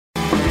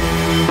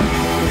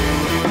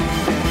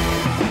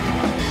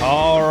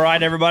All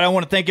right, everybody. I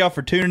want to thank y'all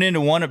for tuning in to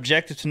One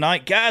Objective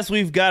tonight. Guys,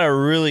 we've got a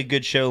really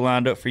good show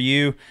lined up for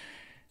you.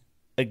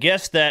 A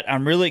guest that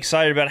I'm really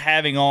excited about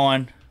having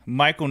on,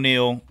 Michael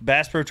Neal,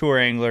 Bass Pro Tour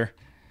angler.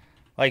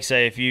 Like I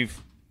say, if you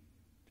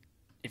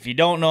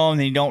don't know him,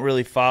 then you don't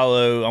really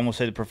follow, I'm going to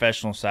say, the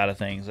professional side of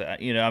things.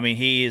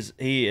 He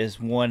is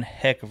one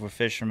heck of a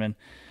fisherman.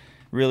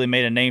 Really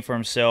made a name for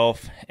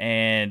himself,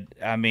 and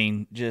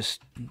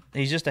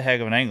he's just a heck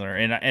of an angler.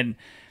 And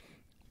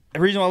the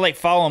reason why I like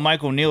following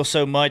Michael Neal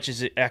so much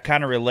is I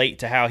kind of relate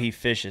to how he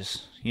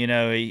fishes. You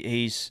know,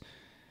 he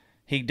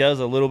does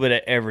a little bit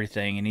of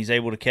everything, and he's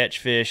able to catch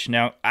fish.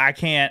 Now, I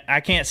can't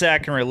say I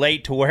can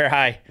relate to where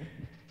I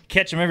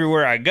catch him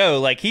everywhere I go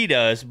like he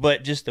does,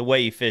 but just the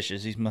way he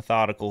fishes, he's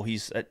methodical.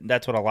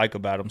 That's what I like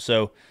about him.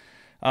 So,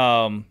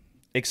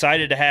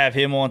 excited to have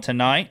him on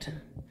tonight.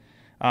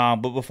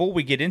 But before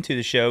we get into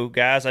the show,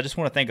 guys, I just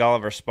want to thank all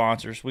of our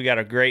sponsors. We got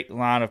a great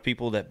line of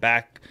people that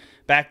back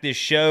this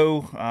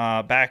show,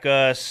 back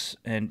us,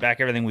 and back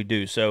everything we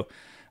do. So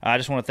I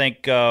just want to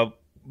thank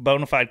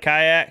Bonafide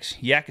Kayaks,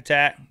 Yak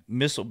Attack,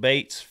 Missile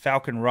Baits,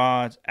 Falcon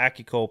Rods,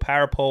 AccuCole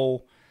Power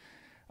Pole,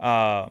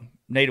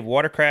 Native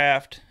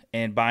Watercraft,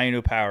 and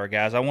Biono Power.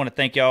 Guys, I want to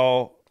thank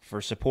y'all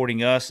for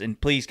supporting us. And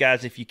please,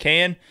 guys, if you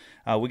can,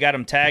 we got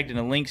them tagged in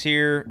the links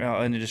here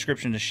in the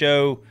description of the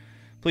show.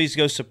 Please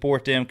go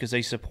support them because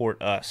they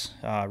support us.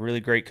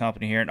 Really great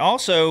company here. And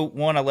also,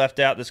 one I left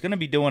out that's going to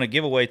be doing a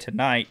giveaway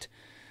tonight.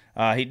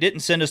 He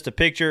didn't send us the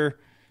picture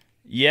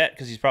yet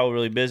because he's probably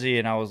really busy,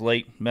 and I was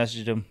late,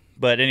 messaged him.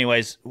 But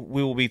anyways,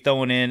 we will be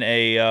throwing in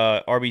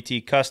a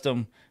RBT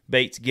Custom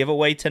Baits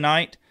giveaway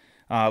tonight,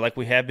 like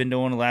we have been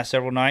doing the last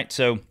several nights.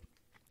 So,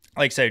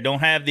 like I said, don't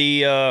have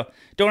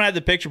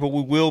the picture, but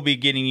we will be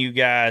getting you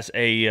guys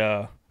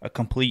a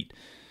complete.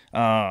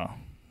 A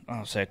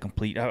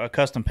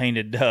custom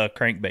painted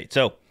crankbait.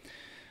 So,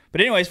 but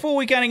anyways, before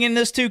we kind of get in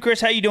this too,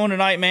 Chris, how you doing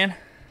tonight, man?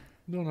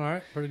 Doing all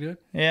right, pretty good.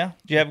 Yeah,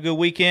 did you have a good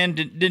weekend?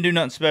 Didn't do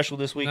nothing special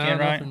this weekend,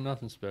 right?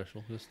 Nothing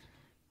special, just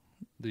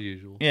the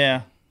usual.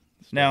 Yeah.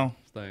 Now,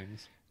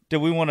 things. Do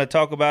we want to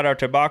talk about our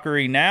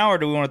tobacconery now, or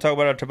do we want to talk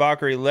about our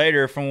tobacconery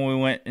later from when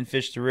we went and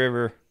fished the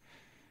river?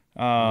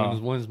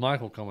 When's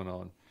Michael coming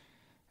on?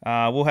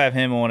 We'll have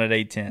him on at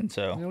 8:10.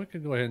 So yeah, we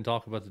could go ahead and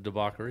talk about the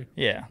debauchery.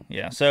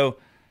 Yeah. So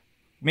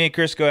me and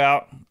Chris go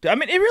out. I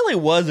mean, it really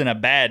wasn't a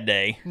bad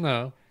day.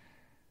 No.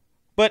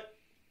 But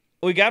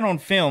we got on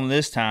film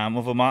this time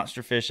of a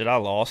monster fish that I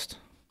lost.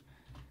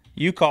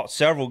 You caught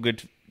several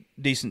good,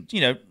 decent,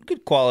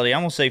 good quality.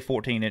 I'm going to say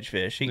 14-inch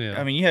fish. You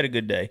had a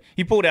good day.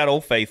 You pulled out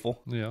Old Faithful.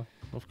 Yeah,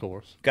 of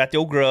course. Got the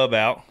old grub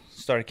out.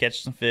 Started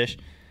catching some fish.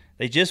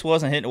 They just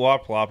wasn't hitting the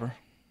water plopper.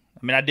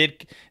 I mean, I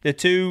did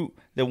the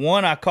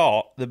one I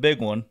caught, the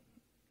big one,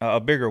 a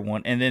bigger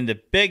one, and then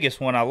the biggest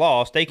one I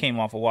lost, they came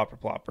off a whopper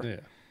plopper. Yeah.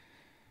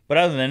 But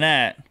other than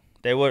that,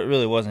 they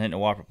really wasn't hitting the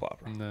whopper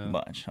plopper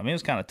much. I mean, it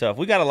was kind of tough.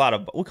 We caught a lot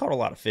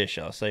of fish,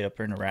 I'll say, up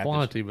here in the rapids.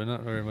 Quantity, but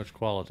not very much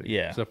quality.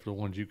 Yeah. Except for the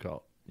ones you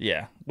caught.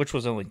 Yeah, which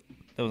was only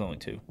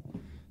two.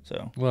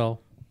 So.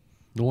 Well,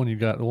 the one you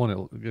got, the one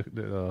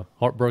that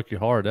broke your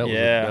heart, that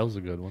was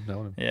a good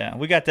one. Yeah,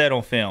 we got that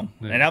on film,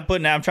 and I'm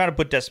trying to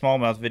put that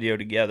smallmouth video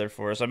together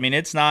for us. I mean,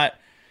 it's not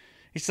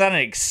an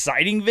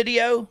exciting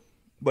video,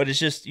 but it's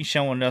just you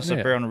showing us up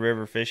there on the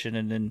river fishing,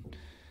 and then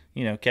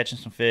catching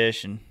some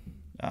fish and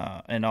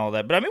all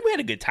that. But I mean, we had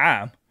a good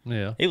time.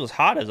 Yeah, it was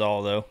hot as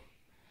all though.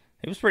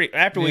 It was pretty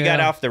after we got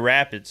off the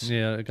rapids.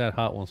 Yeah, it got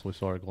hot once we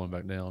started going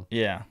back down.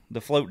 Yeah,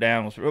 the float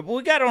down was. But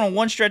we got on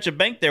one stretch of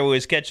bank there. We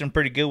was catching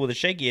pretty good with a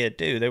shaky head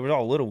too. They were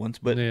all little ones,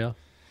 but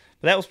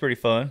that was pretty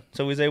fun.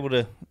 So we was able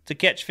to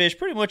catch fish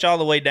pretty much all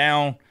the way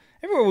down.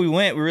 Everywhere we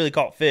went, we really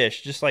caught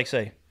fish. Just like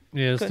say.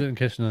 Yeah, just didn't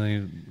catch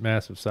any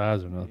massive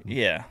size or nothing.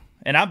 Yeah,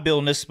 and I'm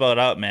building this spot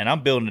up, man.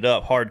 I'm building it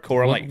up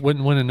hardcore.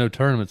 Wouldn't win in no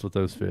tournaments with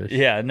those fish.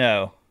 Yeah,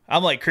 no.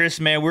 I'm like, Chris,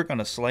 man, we're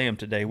gonna slay them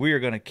today. We are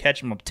gonna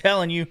catch them. I'm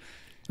telling you.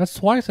 That's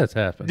twice that's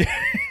happened.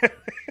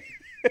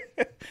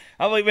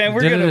 I'm like, man,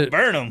 we're going to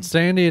burn them.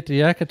 Sandy at the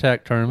Yak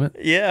Attack tournament.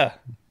 Yeah.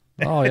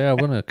 Oh, yeah,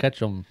 we're going to catch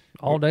them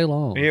all day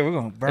long. Yeah, we're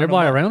going to burn them.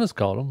 Everybody around us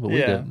caught them, but we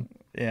didn't.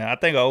 Yeah, I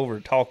think I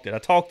over-talked it. I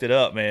talked it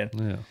up, man.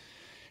 Yeah.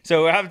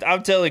 So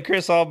I'm telling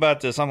Chris all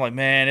about this. I'm like,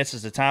 man, this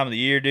is the time of the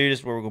year, dude. This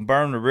is where we're going to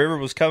burn them. The river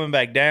was coming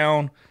back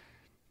down.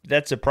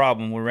 That's a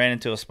problem. We ran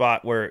into a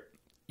spot where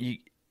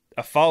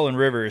a fallen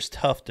river is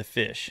tough to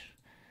fish.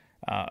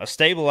 A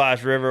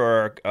stabilized river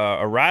or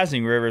a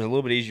rising river is a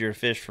little bit easier to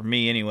fish for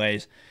me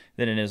anyways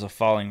than it is a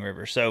falling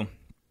river. So,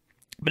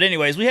 but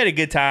anyways, we had a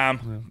good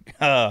time.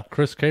 Yeah.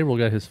 Chris Cable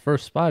got his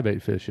first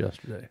spybait fish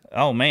yesterday.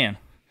 Oh, man.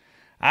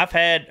 I've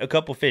had a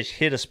couple fish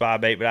hit a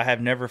spybait, but I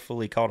have never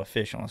fully caught a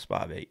fish on a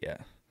spybait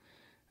yet.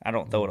 I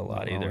don't throw it a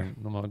lot either.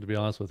 To be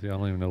honest with you, I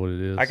don't even know what it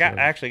is. I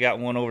actually got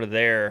one over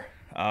there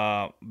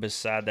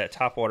beside that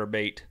topwater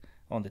bait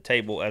on the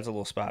table as a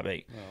little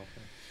spybait.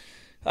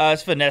 Oh, okay.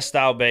 It's finesse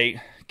style bait,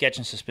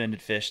 catching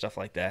suspended fish, stuff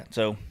like that.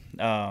 So,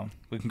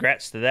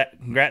 congrats to that.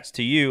 Congrats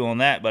to you on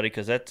that, buddy,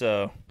 because that's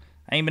I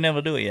ain't been able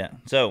to do it yet.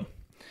 So,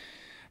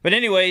 but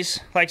anyways,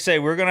 like I say,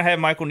 we're gonna have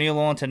Michael Neal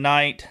on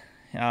tonight.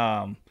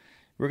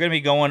 we're going to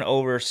be going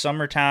over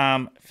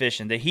summertime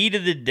fishing, the heat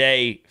of the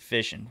day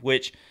fishing,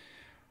 which,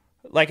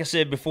 like I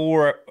said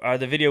before,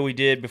 the video we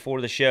did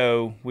before the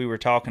show, we were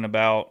talking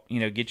about,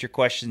 get your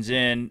questions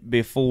in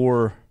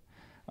before,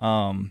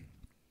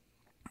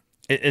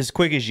 as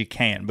quick as you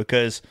can,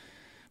 because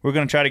we're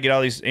going to try to get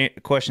all these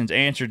questions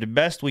answered the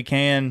best we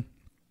can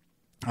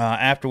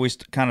after we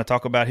kind of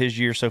talk about his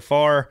year so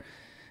far,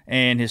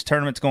 and his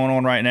tournament's going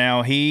on right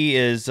now.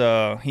 He's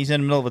in the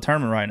middle of a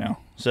tournament right now,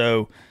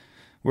 so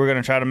we're going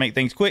to try to make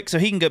things quick so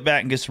he can get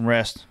back and get some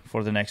rest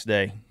for the next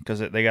day, because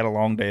they got a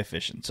long day of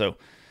fishing. So,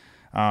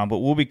 but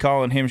we'll be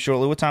calling him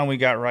shortly. What time we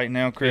got right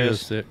now,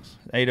 Chris? 8:06.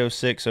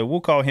 8:06. So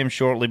we'll call him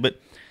shortly. But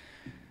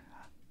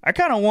I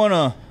kind of want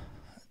to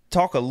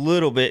talk a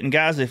little bit, and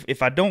guys,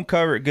 if I don't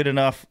cover it good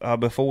enough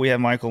before we have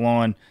Michael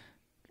on,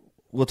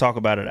 we'll talk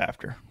about it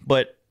after.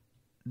 But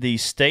the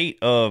state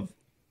of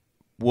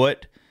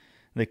what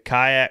the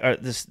kayak or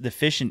the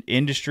fishing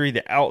industry,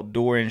 the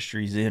outdoor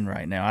industry is in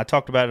right now. I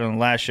talked about it on the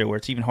last show, where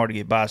it's even hard to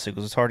get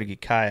bicycles, it's hard to get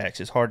kayaks,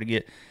 it's hard to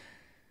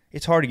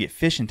get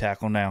fishing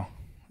tackle now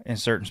in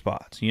certain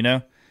spots.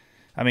 I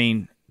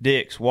mean,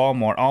 Dick's,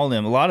 Walmart, all of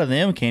them. A lot of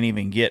them can't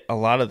even get a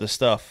lot of the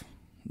stuff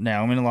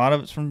now. I mean, a lot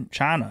of it's from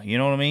China. You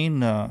know what I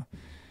mean?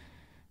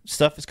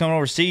 Stuff that's coming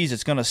overseas,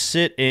 it's going to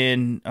sit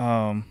at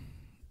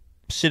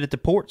the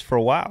ports for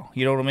a while.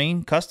 You know what I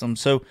mean? Customs.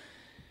 So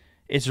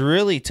it's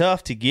really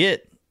tough to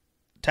get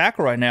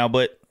tackle right now.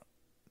 But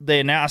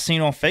I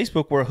seen on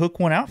Facebook where Hook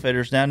One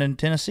Outfitters down in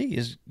Tennessee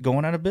is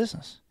going out of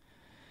business,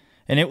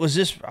 and it was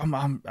just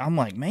I'm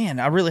like, man,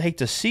 I really hate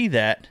to see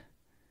that.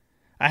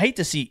 I hate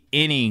to see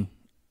any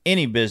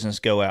business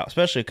go out,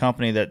 especially a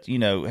company that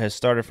has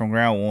started from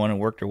ground one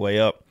and worked their way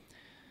up.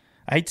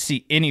 I hate to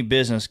see any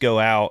business go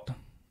out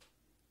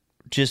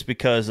just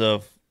because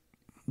of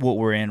what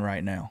we're in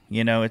right now.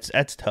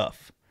 That's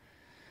tough.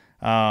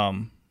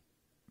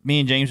 Me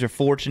and James are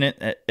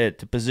fortunate at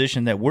the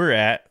position that we're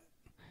at,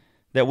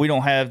 that we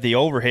don't have the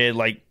overhead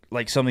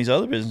like some of these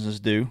other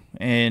businesses do.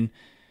 And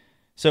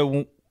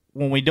so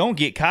when we don't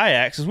get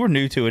kayaks, because we're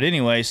new to it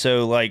anyway,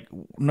 so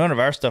none of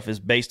our stuff is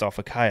based off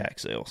of kayak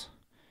sales.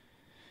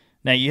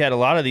 Now, you had a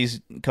lot of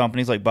these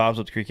companies like Bob's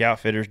Up the Creek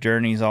Outfitters,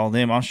 Journeys, all of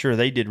them. I'm sure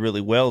they did really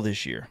well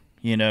this year,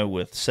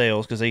 with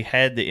sales, because they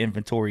had the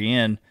inventory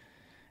in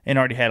and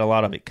already had a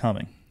lot of it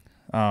coming.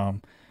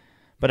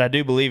 But I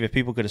do believe if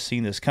people could have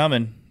seen this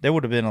coming, there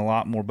would have been a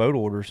lot more boat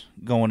orders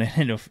going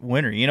into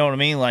winter. You know what I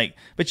mean?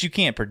 But you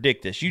can't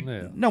predict this.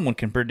 No one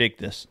can predict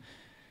this.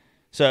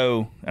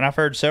 So, and I've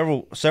heard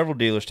several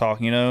dealers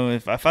talking.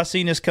 If I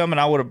seen this coming,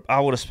 I would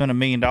have spent $1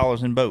 million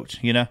in boats.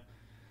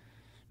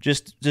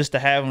 Just to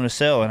have them to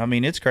sell. And I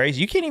mean, it's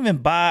crazy. You can't even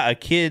buy a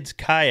kid's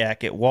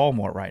kayak at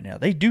Walmart right now.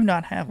 They do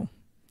not have them.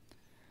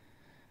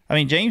 I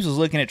mean, James was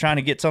looking at trying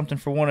to get something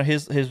for one of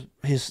his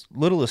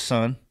littlest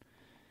son,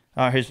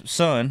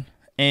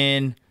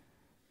 and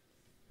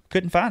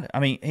couldn't find it. I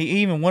mean,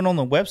 he even went on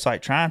the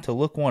website trying to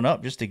look one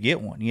up just to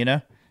get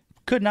one,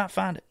 Could not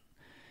find it.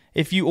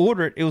 If you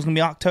order it, it was going to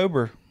be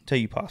October till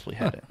you possibly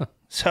had it.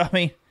 So, I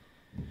mean,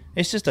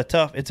 it's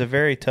a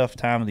very tough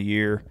time of the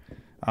year.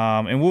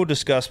 And we'll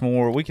discuss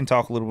more. We can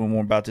talk a little bit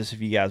more about this if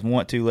you guys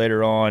want to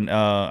later on.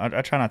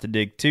 I try not to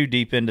dig too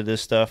deep into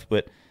this stuff,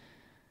 but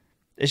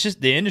it's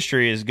just the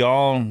industry has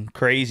gone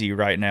crazy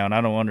right now, and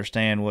I don't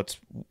understand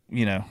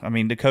I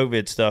mean, the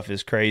COVID stuff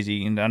is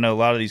crazy, and I know a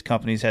lot of these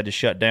companies had to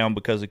shut down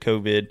because of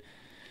COVID,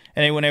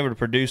 and they weren't able to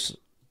produce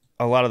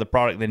a lot of the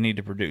product they need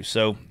to produce.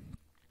 So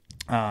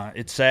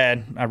it's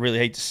sad. I really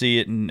hate to see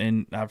it,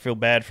 and I feel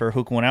bad for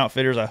Hook One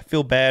Outfitters. I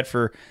feel bad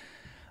for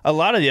a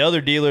lot of the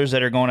other dealers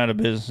that are going out of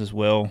business as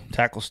well,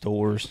 tackle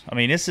stores. I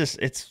mean,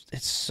 it's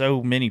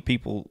so many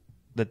people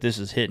that this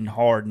is hitting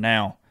hard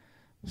now.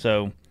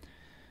 So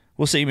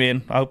we'll see,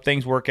 man. I hope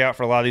things work out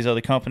for a lot of these other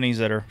companies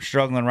that are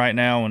struggling right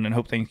now, and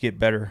hope things get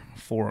better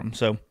for them.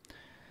 So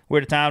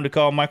we're at the time to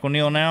call Michael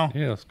Neal now.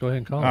 Yeah, let's go ahead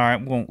and call him. All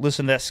right, we're going to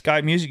listen to that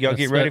Skype music. Y'all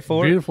get ready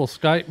for it. Beautiful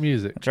Skype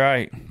music. That's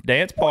right.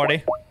 Dance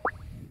party.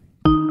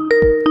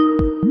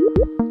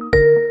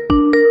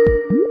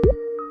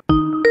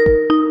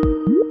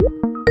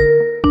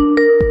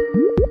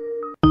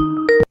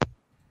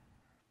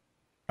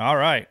 All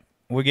right,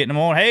 we're getting them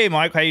on. Hey,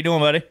 Mike, how you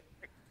doing, buddy?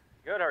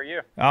 Good, how are you?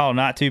 Oh,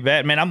 not too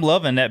bad. Man, I'm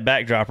loving that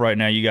backdrop right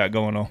now you got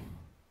going on.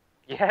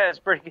 Yeah, it's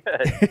pretty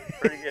good.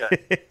 Pretty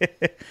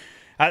good.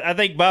 I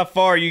think by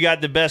far you got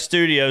the best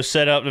studio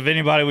set up of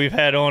anybody we've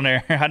had on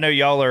there. I know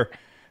y'all are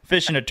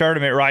fishing a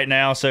tournament right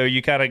now, so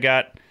you kind of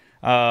got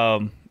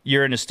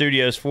you're in the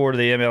studios for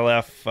the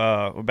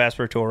MLF Bass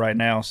Pro Tour right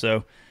now.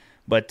 So,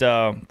 but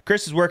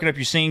Chris is working up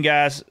your scene,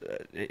 guys.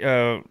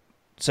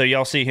 So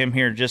y'all see him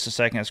here in just a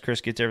second as Chris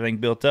gets everything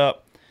built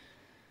up.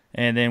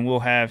 And then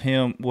we'll have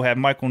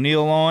Michael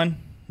Neal on.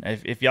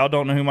 If y'all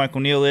don't know who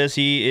Michael Neal is,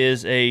 he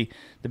is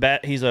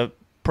he's a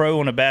pro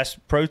on the Bass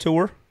Pro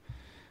Tour.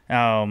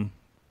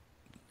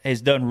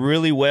 Has done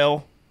really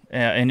well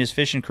in his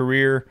fishing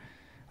career.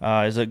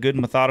 Is a good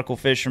methodical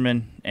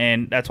fisherman,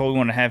 and that's why we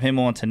want to have him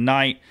on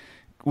tonight.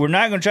 We're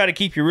not going to try to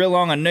keep you real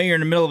long. I know you're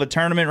in the middle of a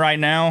tournament right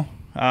now,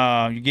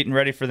 You're getting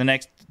ready for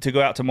to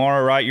go out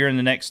tomorrow, right? You're in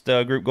the next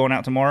group going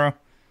out tomorrow?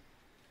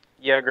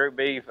 Yeah, Group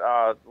B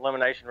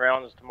elimination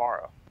round is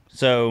tomorrow.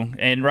 So,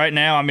 and right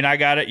now, I mean, I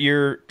got it.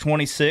 You're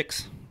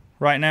 26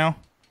 right now.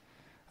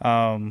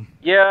 Cut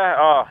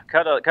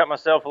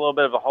myself a little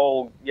bit of a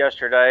hole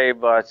yesterday,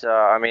 but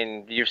I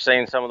mean, you've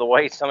seen some of the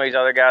weights some of these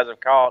other guys have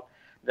caught.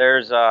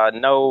 There's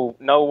no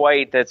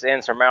weight that's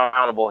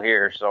insurmountable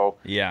here. So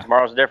yeah,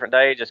 tomorrow's a different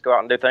day. Just go out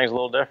and do things a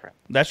little different.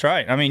 That's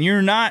right. I mean,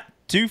 you're not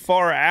too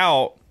far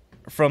out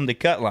from the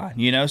cut line,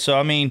 you know. So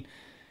I mean,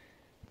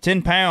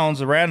 10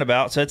 pounds a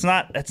roundabout. So it's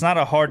not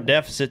a hard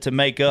deficit to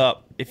make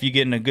up if you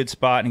get in a good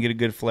spot and get a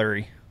good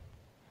flurry.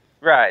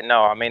 Right.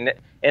 No, I mean,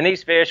 and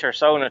these fish are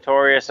so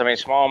notorious. I mean,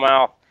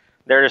 smallmouth,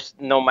 they're just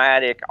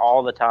nomadic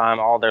all the time,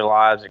 all their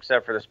lives,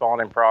 except for the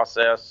spawning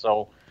process.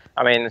 So,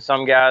 I mean,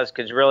 some guys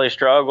could really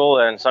struggle,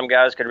 and some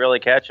guys could really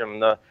catch them.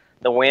 The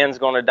wind's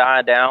going to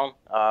die down.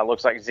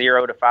 Looks like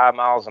 0 to 5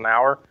 miles an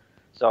hour.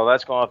 So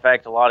that's going to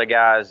affect a lot of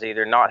guys,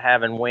 either not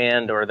having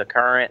wind or the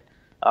current.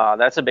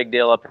 That's a big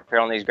deal up here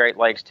on these Great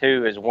Lakes,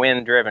 too, is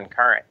wind-driven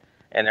current.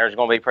 And there's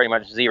going to be pretty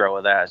much zero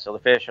of that. So the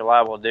fish are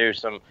liable to do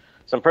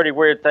some pretty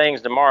weird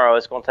things tomorrow.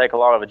 It's going to take a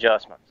lot of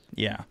adjustments.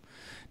 Yeah.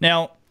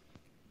 Now,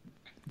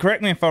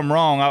 correct me if I'm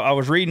wrong. I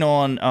was reading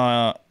on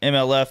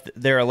MLF that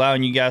they're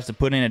allowing you guys to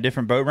put in a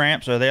different boat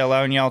ramp. So are they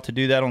allowing y'all to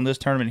do that on this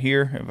tournament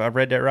here? Have I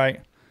read that right?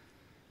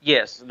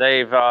 Yes,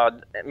 they've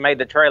made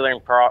the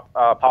trailering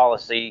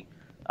policy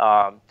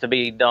to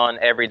be done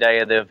every day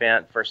of the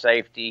event for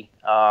safety,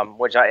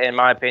 which, in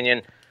my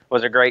opinion,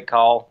 was a great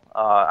call.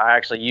 I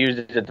actually used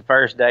it the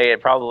first day.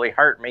 It probably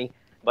hurt me,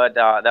 but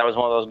that was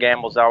one of those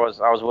gambles I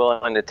was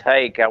willing to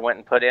take. I went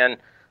and put in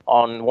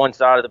on one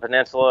side of the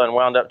peninsula and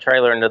wound up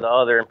trailering to the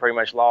other and pretty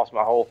much lost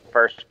my whole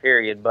first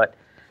period. But,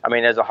 I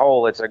mean, as a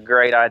whole, it's a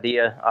great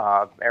idea.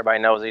 Everybody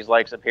knows these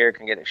lakes up here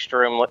can get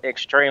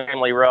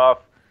extremely rough.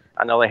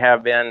 I know they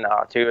have been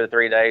 2 or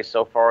 3 days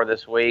so far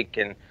this week,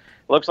 and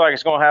looks like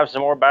it's going to have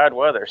some more bad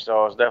weather.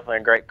 So it's definitely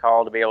a great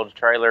call to be able to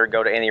trailer,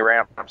 go to any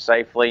ramp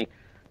safely,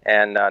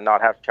 and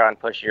not have to try and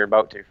push your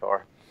boat too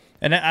far.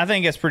 And I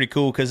think that's pretty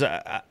cool because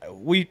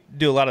we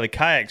do a lot of the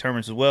kayak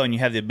tournaments as well, and you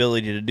have the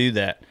ability to do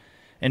that.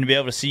 And to be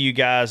able to see you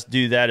guys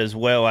do that as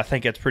well, I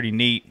think that's pretty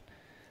neat.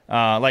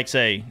 Like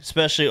say,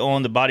 especially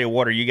on the body of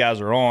water you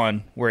guys are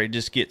on, where it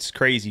just gets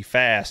crazy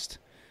fast.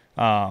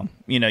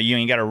 You know, you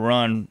ain't got to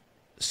run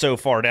so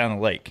far down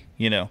the lake,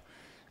 you know.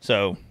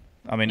 So,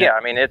 I mean, yeah,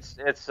 I mean, it's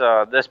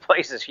this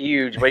place is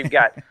huge. We've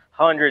got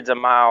hundreds of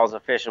miles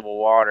of fishable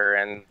water,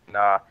 and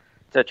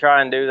to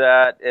try and do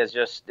that is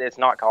just, it's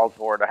not called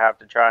for. To have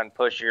to try and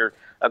push your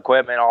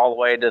equipment all the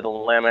way to the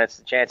limits,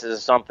 the chances of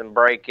something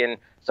breaking,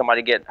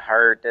 somebody getting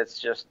hurt, it's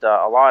just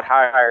a lot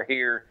higher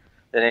here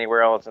than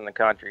anywhere else in the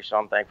country. So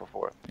I'm thankful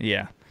for it.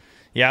 Yeah.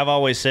 I've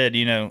always said,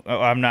 you know,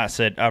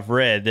 I've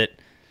read that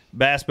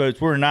bass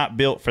boats were not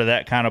built for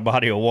that kind of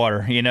body of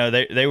water. You know,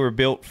 they were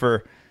built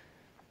for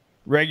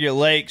regular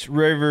lakes,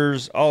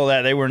 rivers, all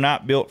that. They were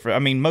not built for, I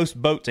mean, most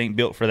boats ain't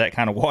built for that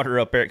kind of water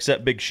up there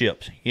except big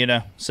ships, you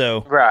know.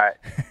 So right.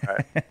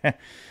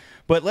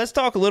 But let's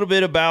talk a little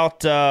bit about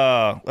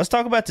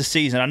the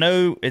season. I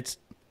know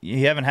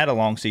you haven't had a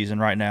long season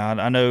right now.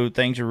 I know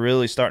things are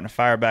really starting to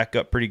fire back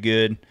up pretty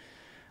good.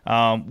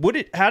 What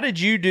did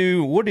you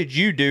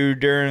do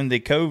during the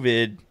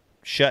COVID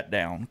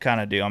shutdown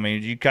kind of deal? I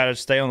mean, you kind of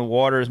stay on the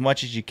water as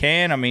much as you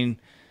can. I mean,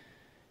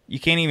 you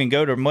can't even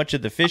go to much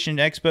of the fishing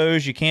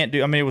expos. You can't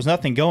do, I mean, there was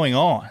nothing going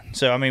on.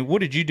 So, I mean, what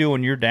did you do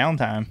in your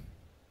downtime?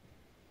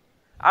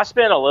 I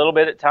spent a little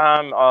bit of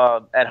time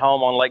at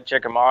home on Lake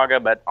Chickamauga,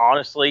 but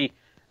honestly,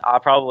 I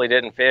probably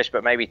didn't fish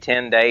but maybe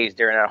 10 days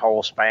during that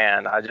whole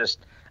span. I've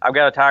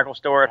got a tackle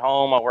store at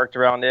home. I worked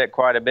around it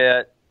quite a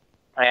bit,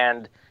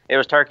 and it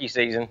was turkey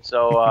season.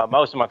 So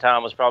most of my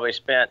time was probably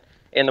spent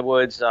in the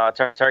woods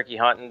turkey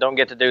hunting. Don't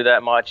get to do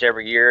that much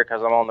every year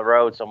because I'm on the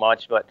road so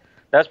much, but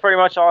that's pretty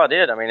much all I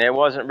did. I mean, it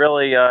wasn't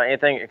really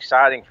anything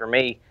exciting for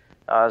me.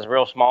 It was a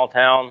real small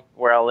town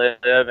where I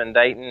live in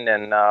Dayton,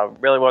 and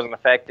really wasn't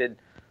affected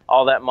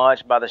all that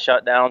much by the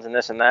shutdowns and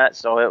this and that.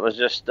 So it was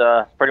just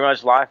pretty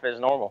much life as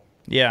normal.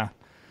 Yeah.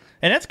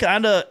 And that's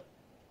kind of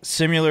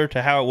similar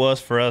to how it was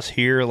for us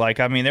here.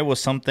 Like, I mean, there was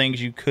some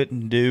things you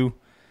couldn't do,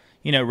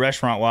 you know,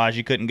 restaurant-wise.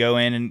 You couldn't go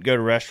in and go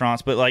to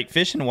restaurants. But, like,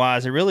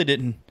 fishing-wise, it really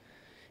didn't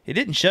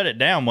shut it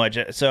down much.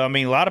 So, I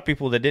mean, a lot of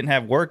people that didn't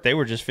have work, they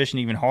were just fishing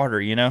even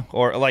harder, you know.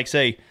 Or, like,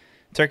 say,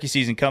 turkey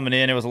season coming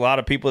in, there was a lot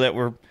of people that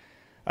were –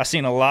 I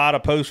seen a lot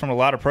of posts from a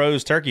lot of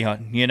pros turkey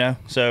hunting, you know.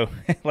 So,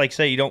 like,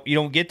 say, you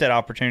don't get that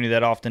opportunity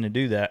that often to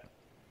do that.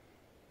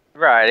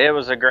 Right. It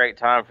was a great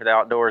time for the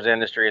outdoors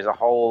industry as a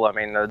whole. I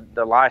mean,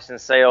 the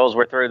license sales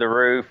were through the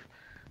roof.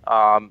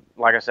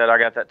 Like I said, I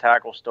got that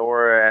tackle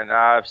store, and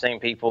I've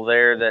seen people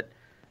there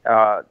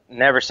that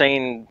never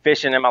seen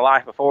fishing in my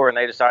life before, and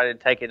they decided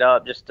to take it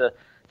up just to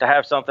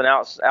have something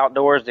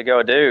outdoors to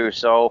go do.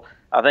 So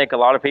I think a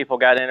lot of people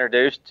got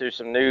introduced to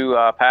some new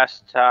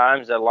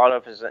pastimes that a lot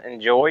of us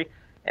enjoy,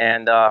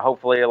 and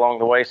hopefully along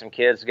the way some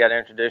kids got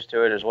introduced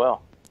to it as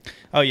well.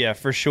 Oh yeah,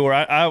 for sure.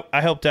 I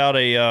helped out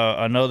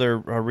another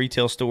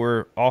retail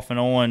store off and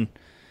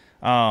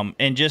on,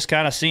 and just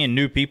kind of seeing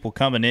new people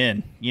coming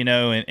in,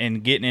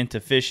 and getting into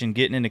fishing,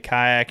 getting into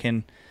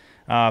kayaking,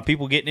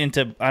 people getting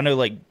into, I know,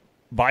 like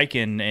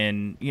biking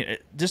and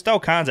just all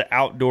kinds of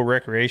outdoor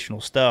recreational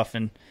stuff.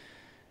 And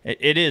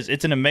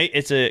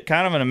it's a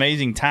kind of an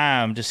amazing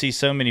time to see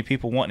so many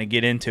people wanting to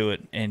get into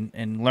it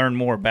and learn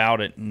more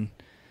about it. And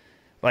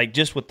like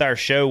just with our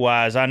show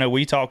wise, I know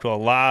we talked to a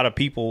lot of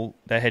people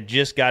that had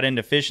just got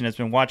into fishing that's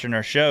been watching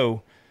our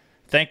show,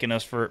 thanking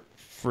us for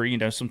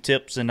some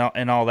tips and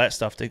all that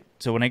stuff.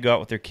 So when they go out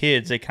with their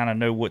kids, they kind of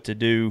know what to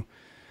do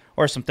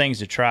or some things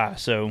to try.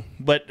 So,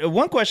 but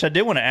one question I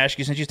did want to ask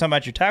you, since you're talking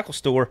about your tackle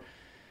store,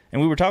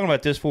 and we were talking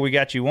about this before we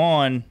got you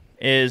on,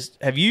 is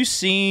have you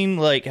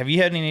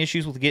had any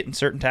issues with getting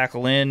certain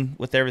tackle in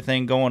with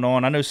everything going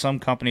on? I know some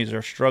companies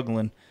are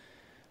struggling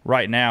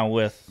right now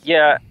with.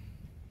 Yeah,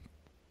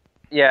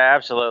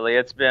 absolutely.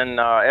 It's been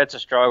it's a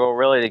struggle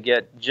really to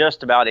get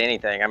just about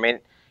anything. I mean,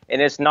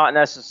 and it's not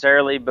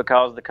necessarily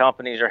because the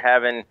companies are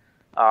having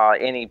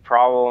any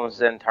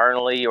problems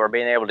internally or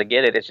being able to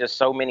get it. It's just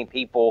so many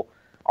people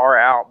are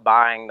out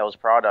buying those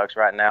products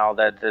right now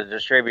that the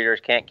distributors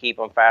can't keep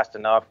them fast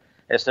enough.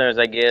 As soon as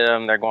they get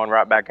them, they're going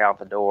right back out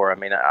the door. I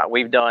mean,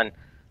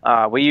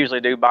 we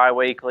usually do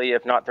bi-weekly,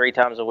 if not 3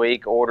 times a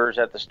week, orders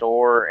at the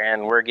store,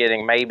 and we're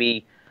getting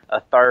maybe a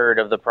third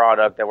of the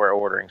product that we're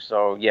ordering.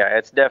 So yeah,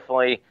 it's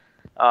definitely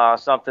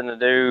something to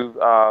do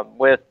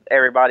with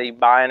everybody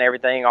buying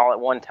everything all at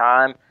one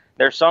time.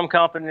 There's some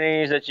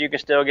companies that you can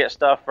still get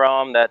stuff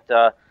from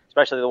that,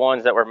 especially the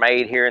ones that were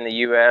made here in the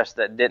U.S.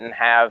 that didn't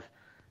have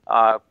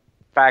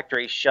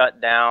factories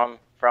shut down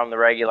from the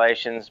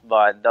regulations,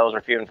 but those are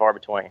few and far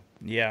between.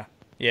 Yeah,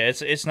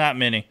 it's not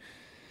many.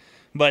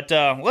 But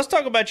let's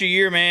talk about your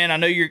year, man. I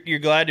know you're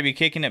glad to be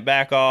kicking it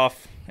back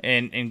off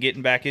and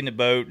getting back in the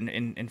boat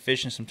and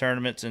fishing some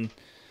tournaments. And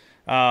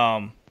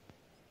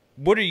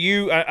what are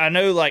you? I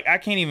know, like, I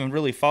can't even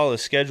really follow the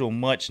schedule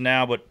much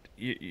now, but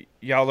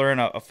y'all are in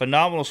a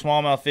phenomenal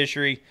smallmouth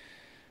fishery.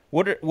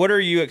 What are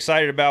you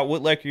excited about?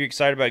 What lake are you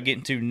excited about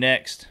getting to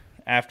next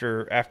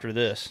after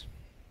this?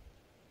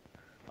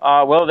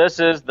 Well,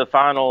 this is the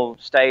final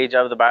stage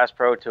of the Bass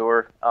Pro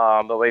Tour,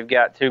 but we've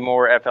got 2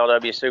 more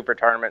FLW Super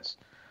Tournaments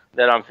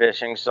that I'm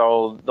fishing.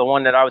 So the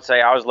one that I would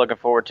say I was looking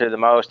forward to the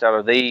most out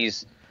of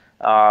these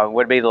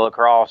would be the La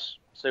Crosse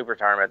Super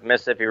Tournament,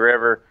 Mississippi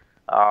River.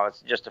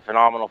 It's just a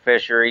phenomenal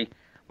fishery.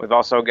 We've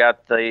also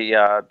got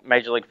the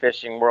Major League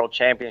Fishing World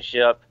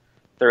Championship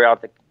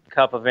throughout the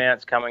Cup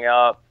events coming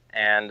up,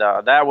 and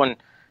that one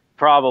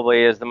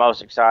probably is the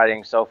most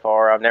exciting so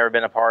far. I've never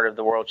been a part of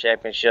the World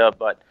Championship,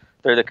 but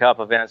through the Cup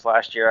events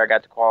last year, I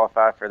got to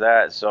qualify for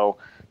that. So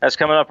that's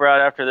coming up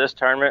right after this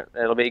tournament.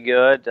 It'll be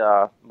good.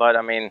 But,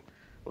 I mean,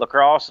 La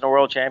Crosse and the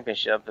World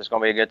Championship is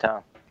going to be a good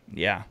time.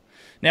 Yeah.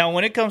 Now,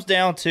 when it comes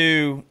down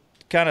to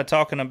kind of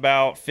talking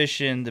about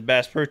fishing the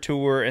Bass Pro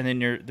Tour and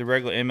then the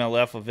regular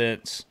MLF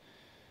events,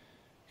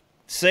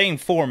 same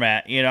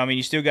format. I mean,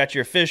 you still got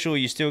your official,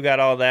 you still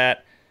got all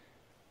that.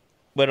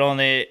 But on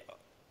the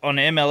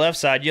MLF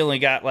side, you only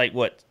got, like,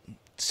 what,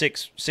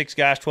 six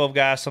guys, 12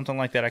 guys, something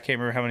like that. I can't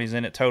remember how many's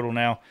in it total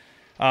now,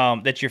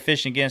 that you're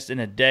fishing against in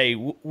a day.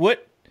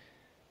 What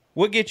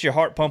gets your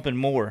heart pumping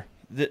more,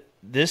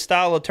 this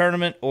style of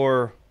tournament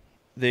or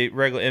the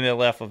regular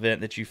MLF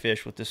event that you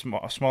fish with this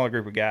smaller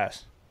group of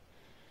guys?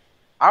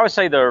 I would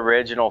say the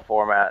original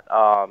format.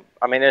 I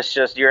mean, it's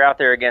just you're out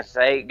there against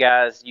 8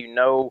 guys. You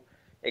know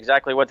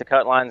exactly what the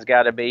cut line's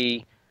got to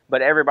be,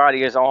 but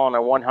everybody is on a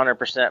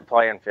 100%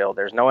 playing field.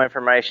 There's no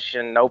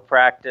information, no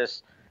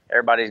practice.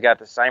 Everybody's got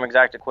the same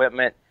exact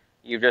equipment.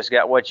 You've just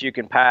got what you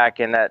can pack,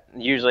 and that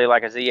usually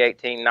like a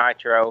Z18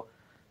 Nitro,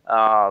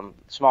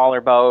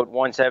 smaller boat,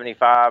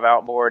 175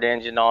 outboard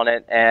engine on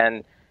it,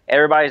 and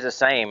everybody's the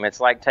same. It's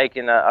like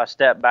taking a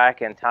step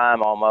back in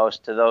time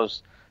almost to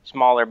those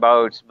smaller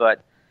boats,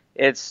 but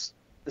it's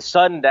the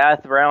sudden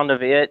death round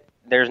of it.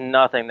 There's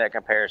nothing that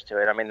compares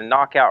to it. I mean, the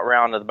knockout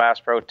round of the Bass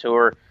Pro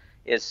Tour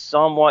is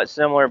somewhat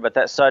similar, but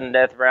that sudden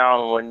death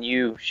round, when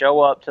you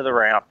show up to the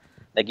ramp,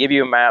 they give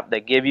you a map, they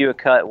give you a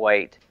cut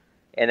weight,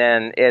 and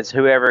then it's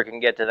whoever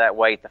can get to that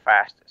weight the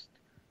fastest.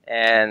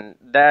 And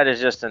that is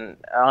just an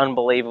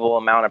unbelievable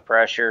amount of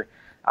pressure.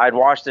 I'd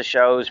watched the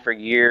shows for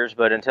years,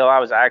 but until I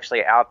was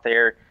actually out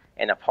there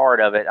and a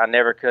part of it, I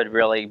never could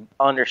really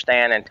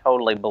understand and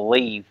totally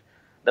believe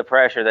the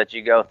pressure that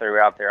you go through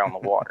out there on the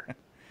water.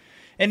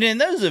 And in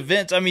those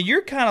events, I mean,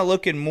 you're kind of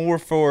looking more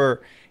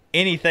for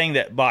anything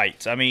that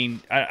bites. I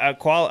mean,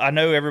 I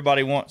know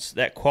everybody wants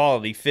that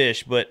quality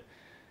fish, but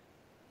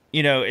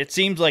it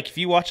seems like if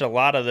you watch a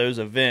lot of those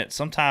events,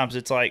 sometimes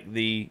it's like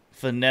the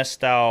finesse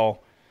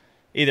style,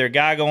 either a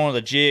guy going on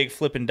the jig,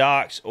 flipping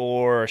docks,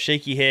 or a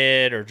shaky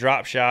head or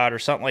drop shot or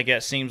something like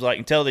that, seems like,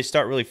 until they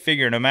start really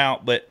figuring them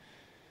out. But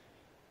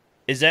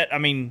is that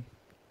kind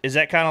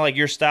of like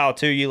your style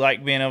too? You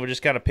like being able to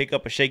just kind of pick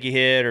up a shaky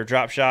head or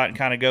drop shot and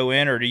kind of go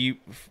in, or do you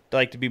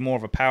like to be more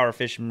of a power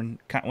fisherman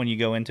when you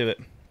go into it?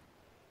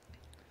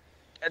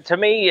 To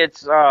me,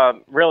 it's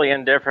really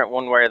indifferent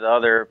one way or the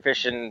other.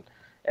 Fishing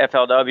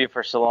FLW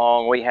for so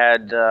long, we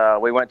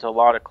went to a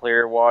lot of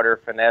clear water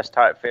finesse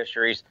type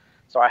fisheries,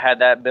 so I had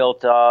that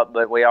built up.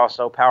 But we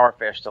also power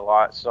fished a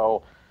lot,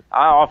 so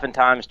I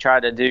oftentimes try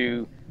to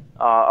do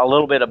a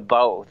little bit of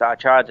both. I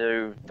try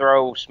to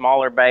throw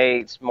smaller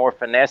baits, more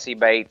finessey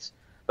baits,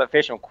 but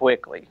fish them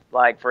quickly.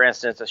 Like for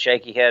instance, a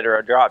shaky head or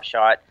a drop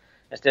shot.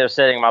 Instead of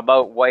setting my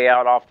boat way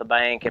out off the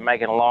bank and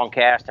making a long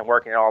cast and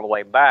working it all the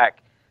way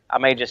back, I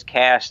may just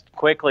cast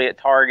quickly at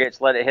targets,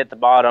 let it hit the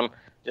bottom,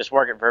 just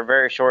work it for a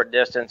very short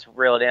distance,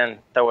 reel it in,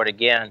 throw it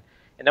again.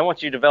 And then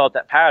once you develop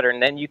that pattern,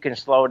 then you can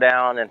slow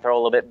down and throw a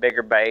little bit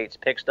bigger baits,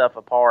 pick stuff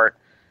apart.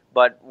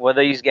 But with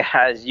these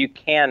guys, you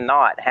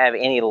cannot have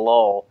any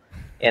lull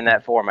in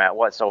that format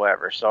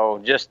whatsoever.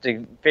 So just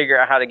to figure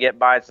out how to get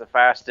bites the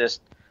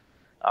fastest,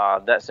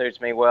 that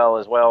suits me well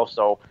as well.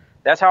 So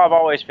that's how I've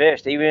always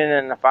fished, even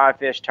in a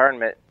 5-fish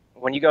tournament.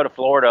 When you go to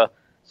Florida,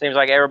 seems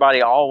like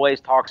everybody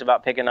always talks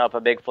about picking up a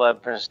big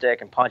flipping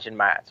stick and punching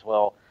mats.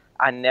 Well,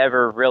 I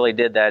never really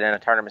did that in a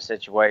tournament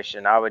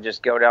situation. I would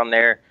just go down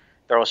there,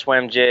 throw a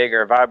swim jig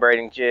or a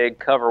vibrating jig,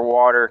 cover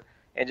water,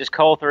 and just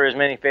cull through as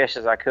many fish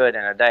as I could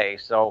in a day.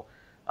 So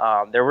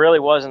there really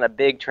wasn't a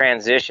big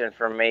transition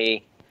for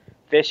me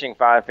fishing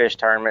 5-fish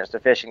tournaments to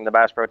fishing the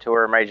Bass Pro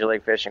Tour Major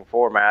League Fishing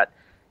format.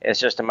 It's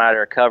just a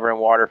matter of covering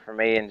water for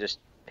me and just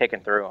picking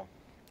through them.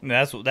 And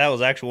that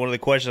was actually one of the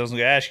questions I was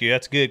going to ask you.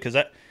 That's good, because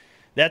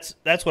that's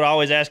what I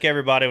always ask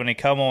everybody when they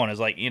come on is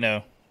like,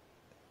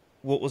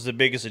 what was the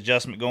biggest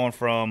adjustment going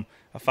from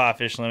a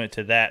 5-fish limit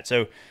to that?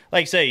 So,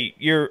 like I say,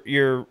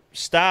 your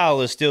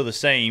style is still the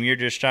same. You're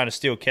just trying to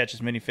still catch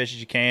as many fish as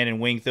you can and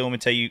wing through them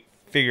until you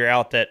figure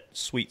out that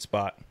sweet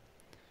spot.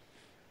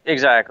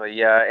 Exactly,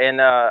 yeah.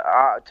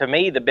 And to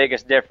me, the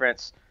biggest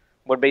difference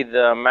would be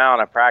the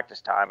amount of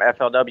practice time.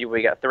 FLW,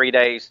 we got 3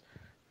 days.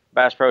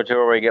 Bass Pro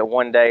Tour, we get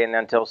 1 day and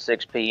then until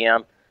 6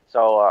 p.m.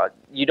 So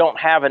you don't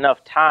have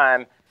enough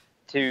time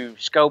to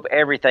scope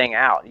everything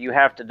out. You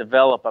have to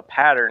develop a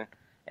pattern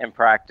in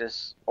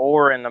practice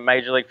or in the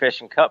Major League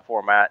Fishing Cup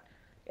format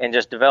and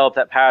just develop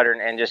that pattern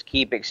and just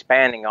keep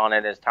expanding on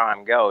it as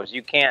time goes.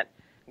 You can't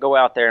go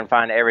out there and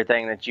find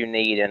everything that you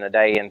need in a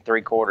day and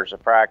 3/4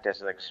 of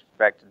practice and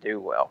expect to do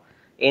well.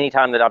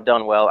 Anytime that I've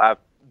done well, I've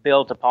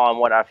built upon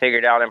what I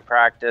figured out in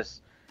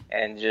practice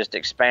and just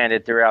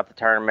expanded throughout the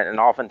tournament. And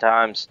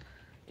oftentimes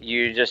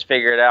you just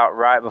figure it out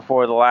right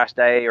before the last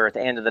day or at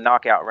the end of the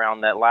knockout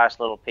round, that last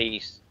little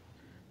piece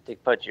to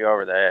put you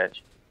over the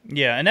edge.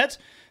 Yeah, and that's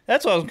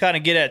what I was kind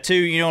of get at too.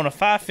 In a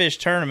 5-fish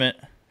tournament,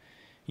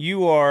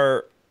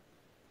 you're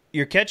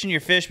catching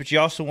your fish, but you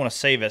also want to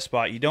save that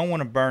spot. You don't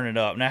want to burn it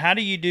up. Now, how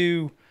do you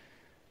do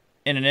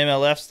in an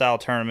MLF style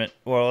tournament,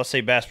 or let's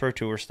say Bass Pro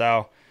Tour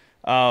style?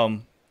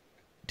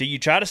 Do you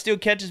try to still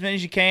catch as many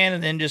as you can,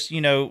 and then just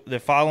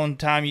the following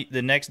time,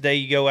 the next day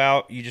you go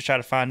out, you just try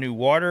to find new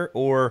water,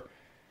 or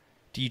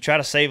do you try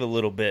to save a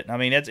little bit? I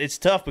mean, it's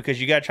tough because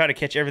you got to try to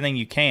catch everything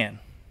you can.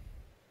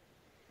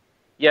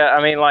 Yeah,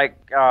 I mean, like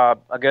a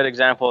good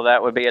example of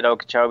that would be at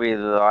Okeechobee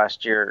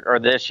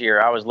this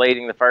year. I was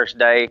leading the first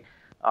day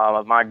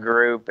of my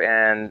group,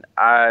 and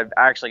I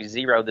actually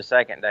zeroed the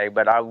second day,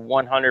 but I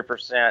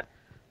 100%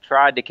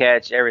 tried to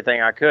catch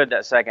everything I could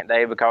that second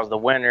day because the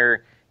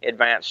winner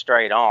advanced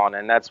straight on,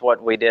 and that's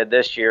what we did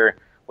this year.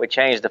 We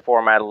changed the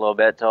format a little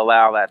bit to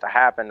allow that to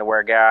happen, to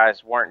where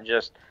guys weren't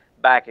just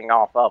backing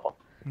off of them.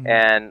 Mm-hmm.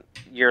 And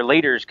your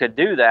leaders could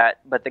do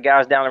that, but the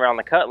guys down around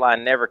the cut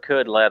line never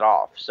could let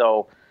off.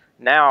 So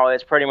now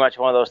it's pretty much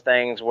one of those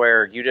things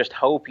where you just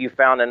hope you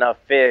found enough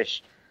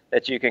fish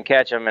that you can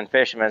catch them and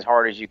fish them as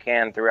hard as you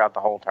can throughout the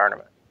whole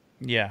tournament.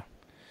 Yeah.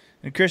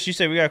 And Chris, you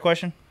said we got a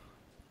question?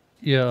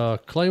 Yeah,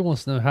 Clay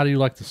wants to know, how do you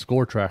like the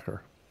score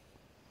tracker?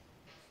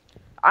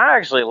 I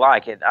actually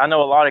like it. I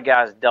know a lot of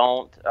guys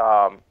don't,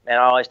 and I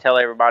always tell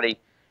everybody,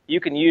 you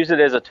can use it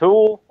as a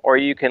tool or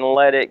you can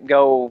let it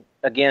go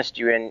against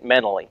you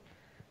mentally.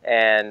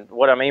 And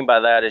what I mean by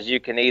that is you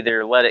can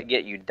either let it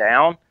get you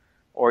down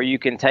or you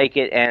can take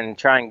it and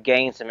try and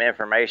gain some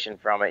information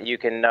from it. You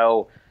can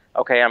know,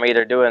 okay, I'm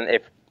either doing,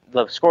 if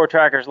the score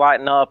tracker's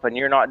lighting up and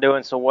you're not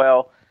doing so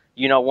well,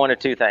 you know one of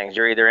two things.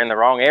 You're either in the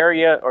wrong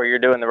area or you're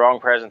doing the wrong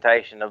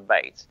presentation of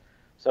baits.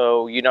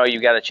 So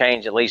you've got to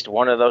change at least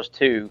one of those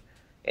two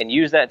and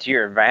use that to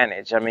your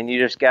advantage. I mean, you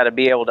just got to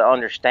be able to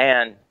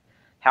understand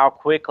how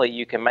quickly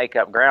you can make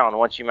up ground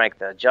once you make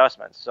the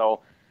adjustments. So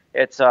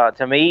it's,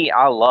 to me,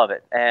 I love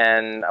it.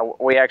 And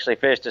we actually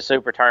fished a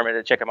super tournament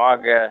at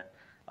Chickamauga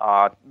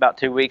about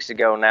 2 weeks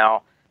ago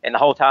now. And the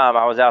whole time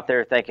I was out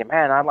there thinking,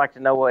 man, I'd like to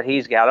know what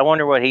he's got. I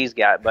wonder what he's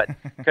got, but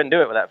couldn't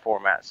do it with that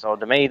format. So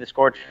to me, the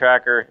score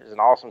tracker is an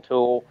awesome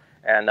tool,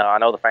 and I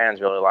know the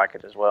fans really like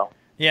it as well.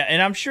 Yeah,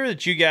 and I'm sure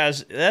that you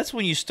guys, that's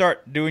when you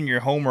start doing your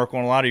homework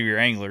on a lot of your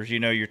anglers,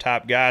 your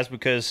top guys,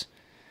 because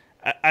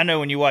I know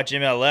when you watch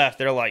MLF,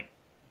 they're like,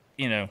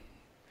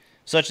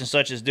 such and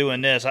such is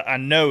doing this. I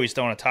know he's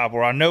throwing a top,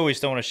 or I know he's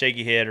throwing a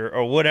shaky head,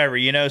 or whatever,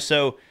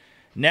 So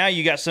now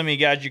you got so many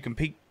guys you're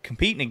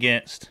competing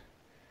against.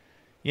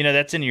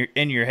 That's in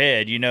your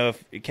head.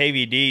 If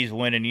KVD's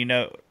winning,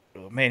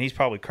 man, he's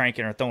probably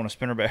cranking or throwing a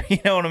spinnerbait. You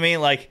know what I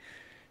mean? Like,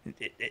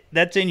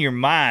 that's in your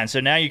mind. So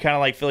now you kind of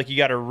like feel like you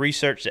got to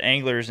research the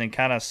anglers and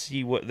kind of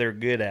see what they're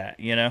good at,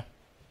 you know?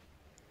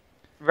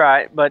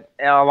 Right, but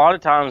a lot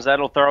of times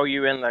that'll throw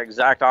you in the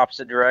exact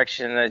opposite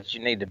direction that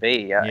you need to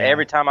be. Yeah.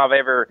 Every time I've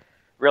ever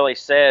really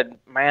said,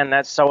 man,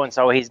 that's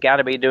so-and-so, he's got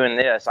to be doing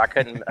this, I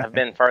couldn't have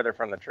been further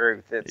from the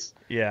truth.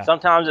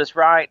 Sometimes it's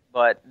right,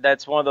 but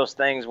that's one of those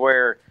things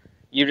where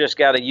you just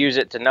got to use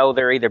it to know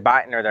they're either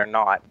biting or they're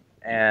not,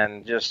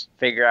 and just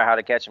figure out how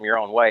to catch them your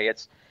own way.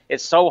 It's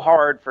so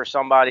hard for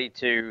somebody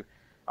to,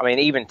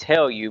 even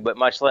tell you, but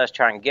much less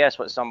try and guess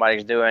what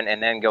somebody's doing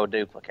and then go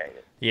duplicate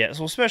it. Yeah,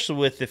 so especially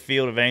with the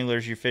field of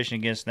anglers you're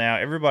fishing against now,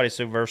 everybody's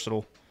so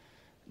versatile.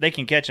 They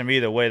can catch them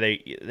either way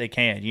they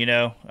can, you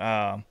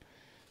know?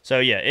 So,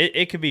 yeah,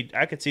 it could be –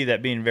 I could see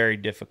that being very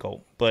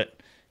difficult. But,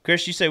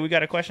 Chris, you say we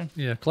got a question?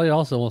 Yeah, Clay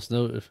also wants to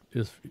know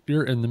if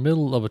you're in the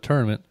middle of a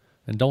tournament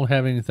and don't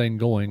have anything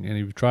going and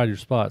you've tried your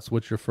spots,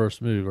 what's your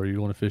first move? Are you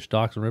going to fish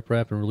docks and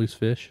riprap and release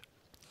fish?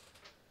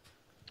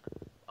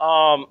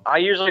 I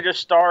usually just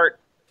start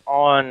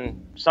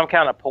on some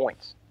kind of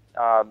points.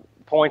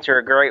 Points are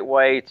a great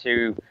way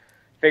to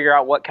figure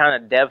out what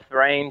kind of depth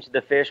range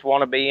the fish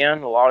want to be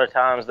in. A lot of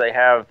times they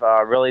have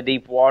really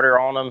deep water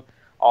on them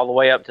all the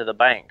way up to the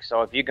bank.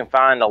 So if you can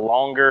find a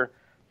longer,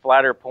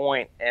 flatter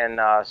point and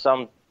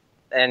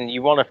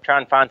you want to try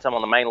and find some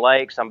on the main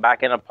lake, some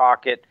back in a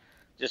pocket,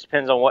 just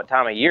depends on what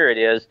time of year it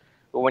is.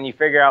 But when you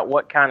figure out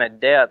what kind of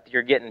depth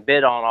you're getting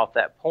bid on off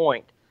that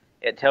point,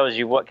 it tells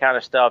you what kind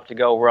of stuff to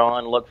go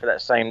run, look for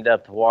that same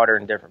depth of water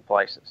in different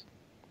places.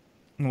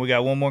 We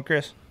got one more,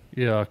 Chris?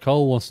 Yeah,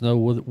 Cole wants to know,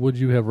 would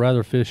you have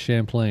rather fished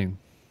Champlain?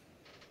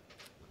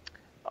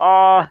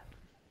 For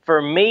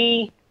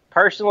me,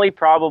 personally,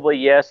 probably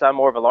yes. I'm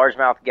more of a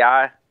largemouth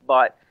guy,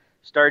 but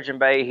Sturgeon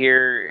Bay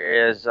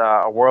here is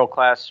a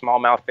world-class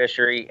smallmouth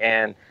fishery,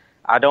 and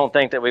I don't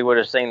think that we would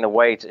have seen the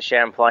weights at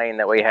Champlain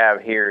that we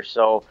have here.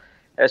 So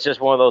it's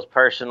just one of those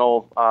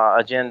personal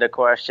agenda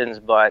questions,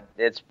 but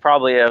it's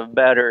probably a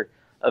better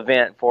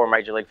event for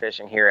Major League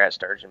Fishing here at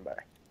Sturgeon Bay.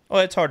 Well,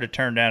 it's hard to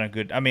turn down a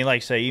good –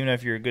 like say, even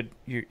if you're a good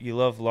 – you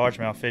love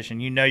largemouth fishing,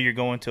 you know you're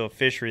going to a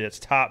fishery that's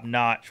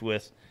top-notch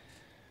with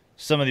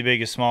some of the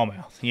biggest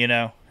smallmouth, you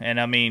know? And,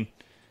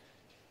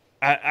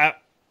 I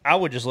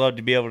would just love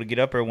to be able to get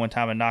up there one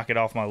time and knock it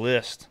off my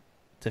list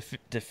to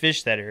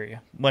fish that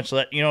area. Much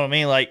less – you know what I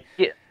mean? Like,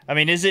 yeah.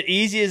 Is it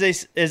easy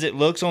as it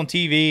looks on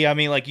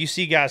TV? Like, you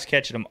see guys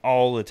catching them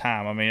all the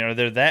time. Are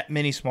there that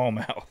many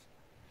smallmouth?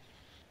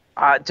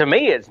 To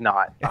me, it's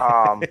not.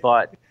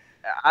 But –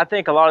 I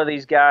think a lot of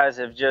these guys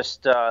have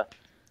just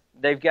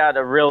they've got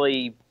a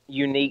really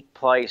unique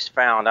place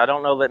found. I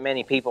don't know that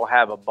many people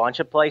have a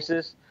bunch of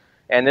places,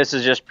 and this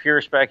is just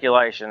pure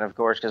speculation, of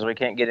course, because we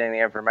can't get any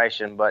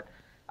information. But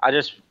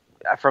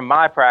from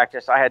my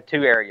practice, I had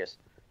 2 areas,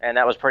 and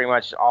that was pretty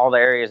much all the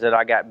areas that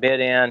I got bid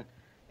in.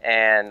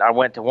 And I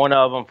went to one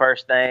of them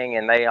first thing,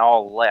 and they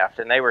all left.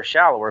 And they were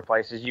shallower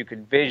places. You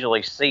could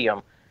visually see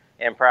them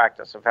in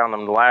practice. I found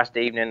them the last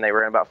evening. They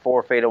were in about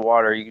 4 feet of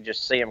water. You could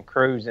just see them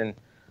cruising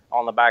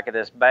on the back of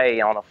this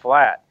bay on a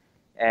flat,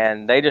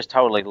 and they just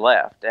totally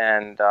left.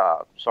 And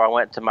so I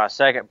went to my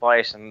second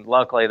place, and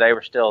luckily they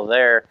were still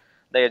there.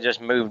 They had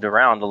just moved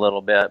around a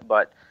little bit.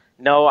 But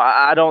no,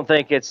 I don't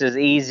think it's as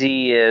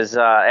easy as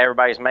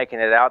everybody's making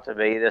it out to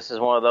be. This is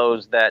one of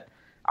those that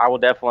I will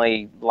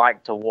definitely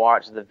like to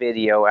watch the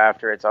video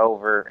after it's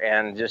over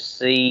and just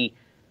see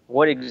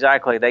what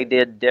exactly they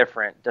did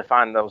different to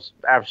find those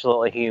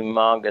absolutely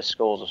humongous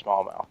schools of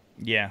smallmouth.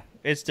 Yeah,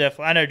 it's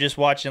definitely – I know just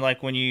watching,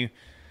 like, when you –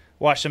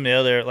 watch some of the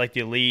other, like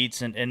the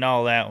elites and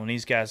all that, when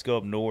these guys go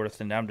up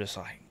north, and I'm just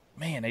like,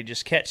 man, they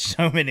just catch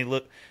so many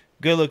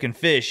good-looking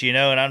fish, you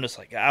know, and I'm just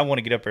like, I want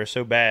to get up there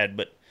so bad,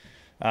 but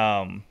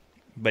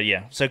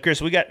yeah. So,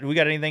 Chris, we got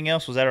anything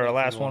else? Was that our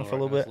last one for a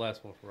little bit? That's the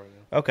last one for right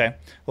now. Okay.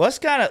 Well,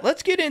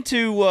 let's get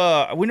into,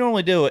 we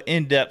normally do an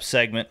in-depth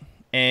segment,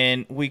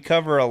 and we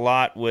cover a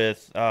lot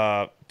with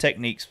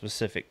technique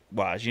specific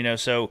wise, you know,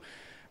 so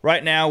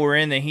right now we're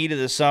in the heat of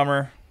the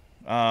summer.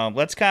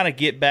 Let's kind of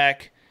get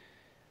back.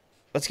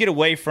 Let's get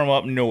away from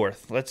up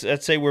north. Let's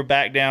say we're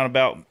back down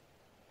about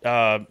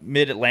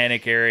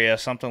mid-Atlantic area,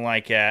 something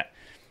like that.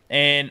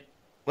 And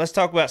let's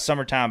talk about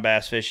summertime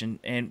bass fishing.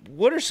 And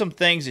what are some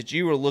things that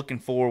you were looking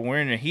for?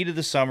 We're in the heat of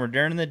the summer,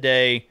 during the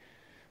day.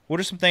 What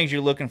are some things you're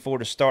looking for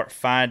to start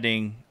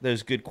finding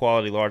those good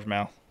quality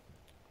largemouth?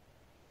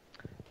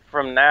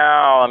 From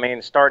now,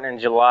 starting in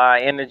July,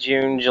 into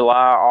June,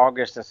 July,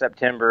 August, and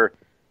September,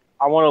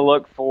 I want to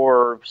look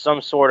for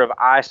some sort of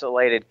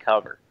isolated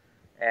cover.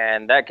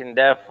 And that can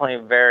definitely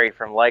vary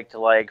from lake to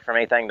lake, from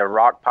anything to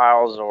rock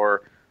piles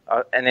or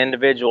an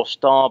individual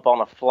stump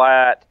on a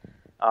flat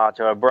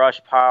to a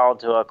brush pile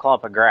to a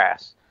clump of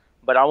grass.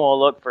 But I want to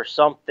look for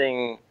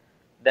something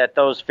that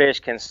those fish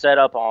can set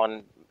up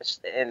on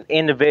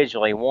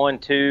individually, 1,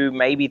 2,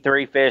 maybe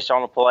 3 fish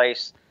on a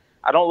place.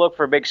 I don't look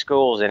for big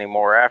schools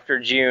anymore. After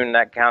June,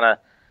 that kind of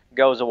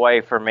goes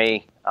away for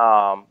me.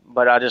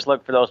 But I just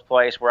look for those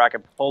places where I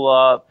can pull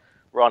up,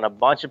 run a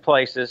bunch of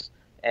places,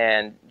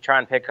 and try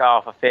and pick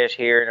off a fish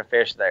here and a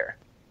fish there.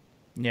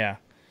 Yeah.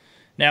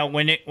 Now,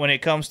 when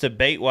it comes to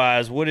bait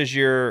wise, what is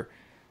your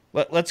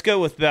let's go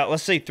with about,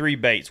 let's say, 3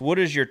 baits. What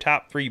is your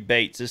top 3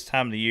 baits this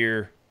time of the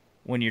year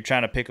when you're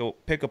trying to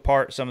pick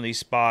apart some of these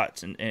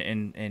spots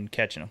and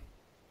catching them?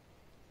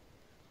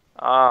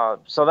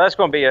 So that's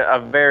going to be a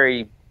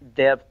very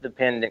depth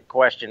dependent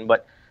question,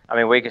 but I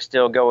mean, we could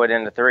still go it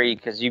into 3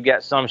 because you've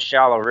got some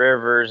shallow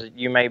rivers.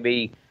 You may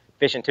be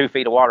fishing 2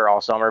 feet of water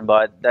all summer,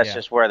 but that's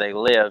just where they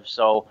live.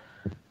 So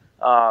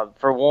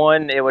for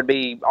one, it would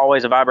be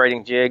always a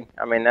vibrating jig.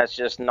 I mean, that's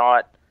just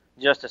not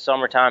just a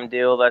summertime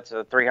deal. That's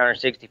a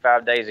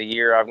 365 days a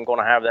year. I'm going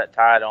to have that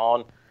tied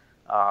on.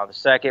 The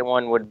second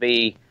one would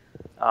be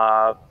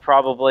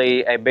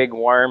probably a big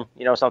worm,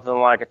 something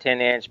like a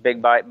 10-inch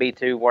big bite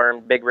B2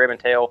 worm, big ribbon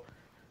tail,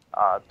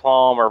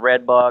 plum or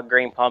red bug,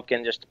 green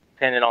pumpkin, just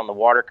depending on the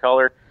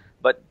watercolor.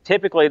 But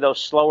typically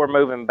those slower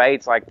moving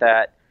baits like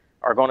that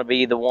are going to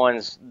be the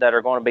ones that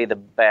are going to be the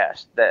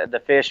best.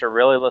 The fish are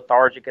really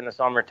lethargic in the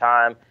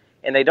summertime,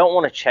 and they don't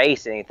want to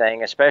chase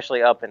anything,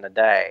 especially up in the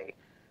day.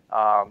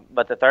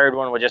 But the third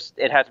one would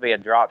it has to be a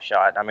drop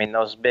shot. I mean,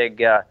 those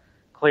big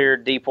clear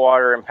deep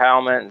water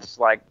impoundments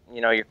like,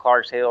 your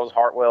Clark's Hills,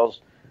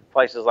 Hartwell's,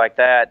 places like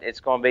that, it's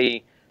going to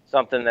be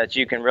something that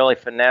you can really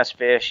finesse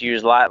fish,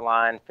 use light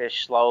line,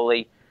 fish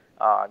slowly,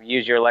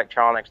 use your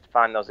electronics to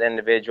find those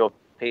individual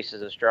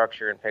pieces of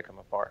structure and pick them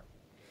apart.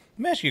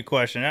 Let me ask you a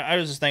question. I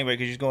was just thinking about it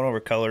because you're going over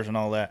colors and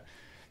all that.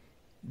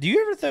 Do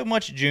you ever throw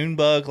much June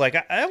bug? Like,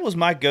 that was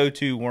my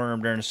go-to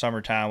worm during the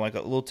summertime, like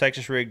a little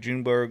Texas rig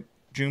June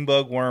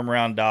bug worm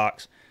around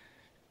docks.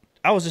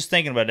 I was just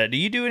thinking about that. Do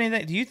you do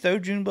anything? Do you throw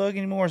June bug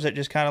anymore? Or is that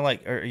just kind of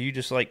like, or you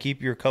just like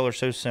keep your colors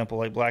so simple,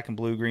 like black and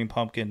blue, green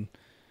pumpkin,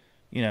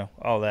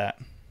 all that?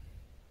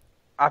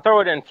 I throw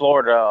it in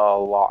Florida a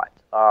lot.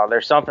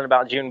 There's something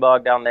about June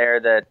bug down there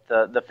that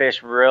the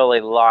fish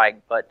really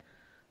like, but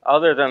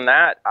other than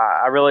that,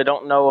 I really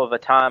don't know of a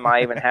time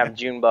I even have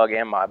June bug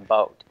in my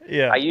boat.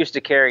 Yeah. I used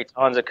to carry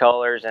tons of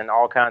colors and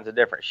all kinds of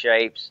different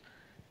shapes.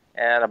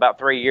 And about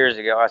 3 years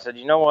ago, I said,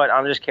 you know what?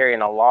 I'm just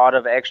carrying a lot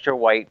of extra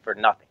weight for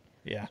nothing.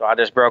 Yeah. So I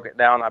just broke it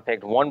down. I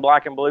picked one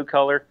black and blue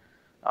color,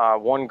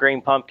 one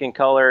green pumpkin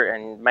color,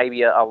 and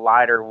maybe a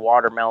lighter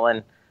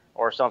watermelon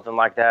or something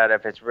like that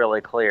if it's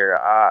really clear.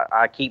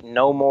 I keep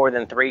no more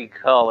than 3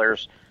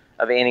 colors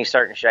of any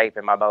certain shape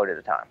in my boat at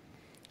a time.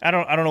 I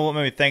don't know what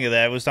made me think of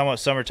that. It was talking about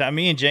summertime.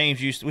 Me and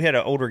James we had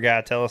an older guy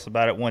tell us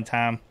about it one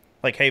time.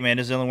 Like, hey man,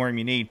 this is the only worm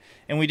you need.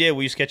 And we did.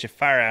 We used to catch a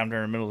fire out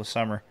during the middle of the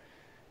summer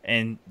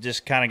and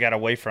just kind of got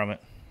away from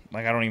it.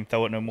 Like, I don't even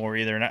throw it no more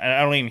either. And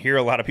I don't even hear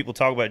a lot of people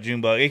talk about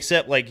June bug,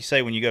 except like you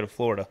say when you go to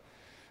Florida.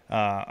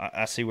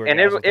 I see where. And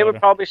it would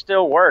probably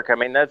still work. I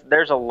mean,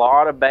 there's a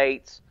lot of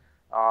baits,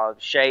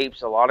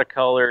 shapes, a lot of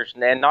colors,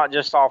 and not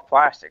just soft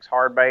plastics,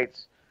 hard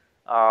baits,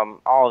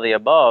 all of the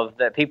above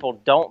that people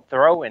don't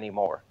throw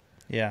anymore.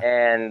 Yeah.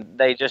 And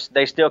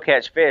they still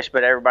catch fish,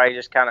 but everybody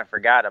just kind of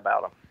forgot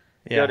about them.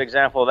 A good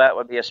example of that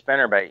would be a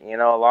spinnerbait.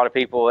 A lot of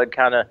people had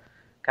kind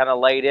of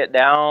laid it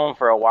down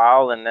for a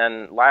while, and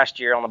then last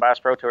year on the Bass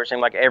Pro Tour, it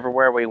seemed like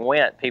everywhere we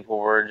went, people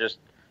were just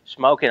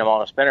smoking them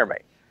on a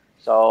spinnerbait.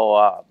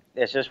 So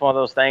it's just one of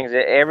those things.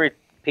 Every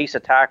piece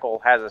of tackle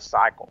has a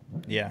cycle.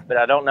 Yeah. But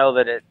I don't know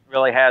that it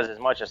really has as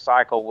much a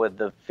cycle with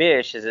the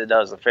fish as it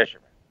does the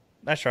fisherman.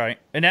 That's right.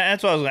 And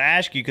that's what I was going to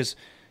ask you, because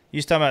you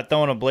was talking about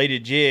throwing a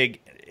bladed jig.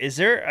 Is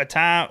there a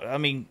time, I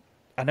mean,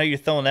 I know you're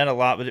throwing that a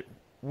lot, but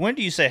when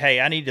do you say, hey,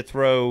 I need to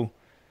throw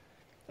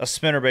a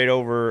spinnerbait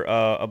over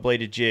a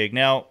bladed jig?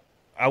 Now,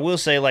 I will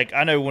say, like,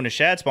 I know when the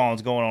shad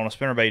spawn's going on, a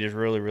spinnerbait is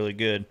really, really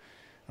good.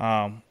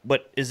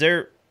 But is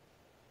there,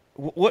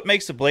 what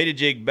makes a bladed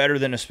jig better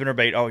than a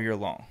spinnerbait all year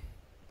long?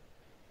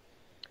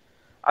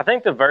 I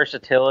think the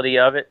versatility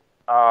of it,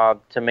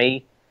 to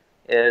me,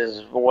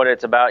 is what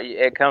it's about.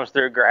 It comes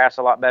through grass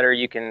a lot better.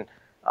 You can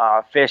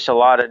fish a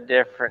lot of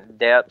different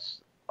depths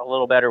a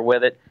little better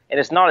with it, and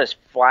it's not as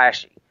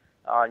flashy.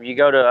 You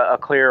go to a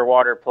clear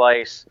water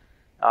place,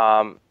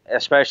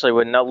 especially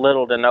with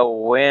little to no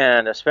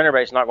wind, a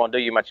spinnerbait's not going to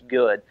do you much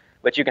good,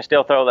 but you can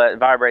still throw that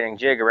vibrating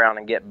jig around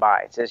and get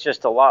bites. It's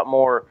just a lot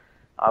more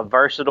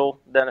versatile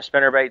than a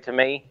spinnerbait to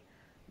me,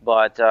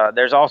 but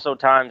there's also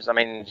times, I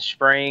mean,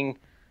 spring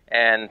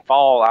and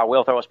fall, I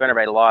will throw a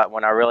spinnerbait a lot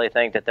when I really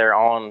think that they're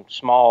on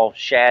small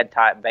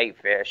shad-type bait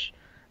fish.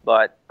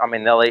 But, I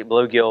mean, they'll eat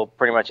bluegill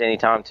pretty much any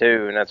time,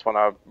 too, and that's when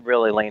I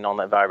really lean on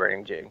that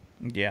vibrating jig.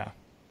 Yeah.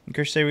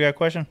 Chris, say we got a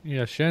question?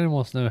 Yeah, Shannon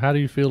wants to know, how do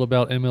you feel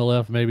about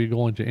MLF maybe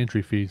going to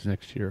entry fees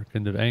next year?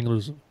 Can the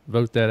anglers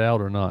vote that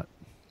out or not?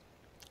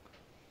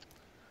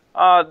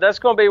 That's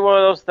going to be one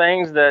of those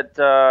things that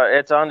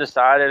it's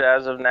undecided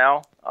as of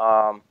now.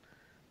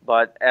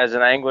 But as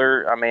an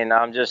angler, I mean,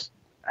 I'm just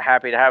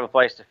happy to have a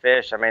place to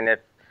fish. I mean, if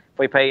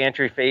we pay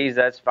entry fees,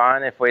 that's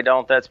fine. If we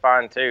don't, that's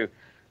fine, too.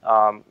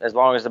 As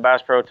long as the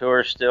Bass Pro Tour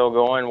is still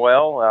going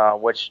well,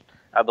 which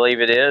I believe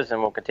it is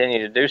and will continue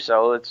to do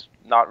so, it's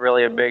not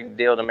really a big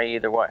deal to me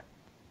either way.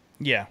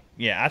 Yeah,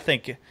 I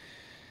think,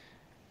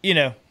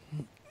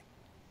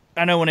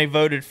 I know when they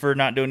voted for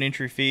not doing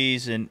entry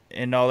fees and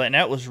all that, and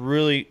that was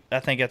really, I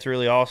think that's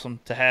really awesome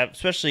to have,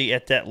 especially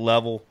at that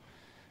level,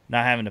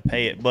 not having to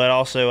pay it. But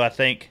also, I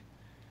think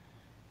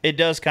it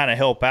does kind of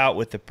help out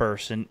with the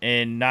person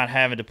and not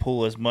having to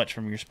pull as much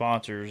from your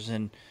sponsors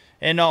and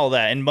all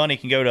that. And money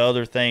can go to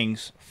other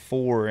things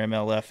for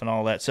MLF and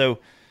all that. So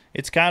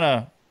it's kind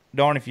of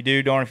darn if you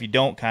do, darn if you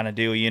don't kind of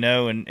deal,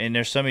 and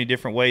there's so many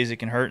different ways it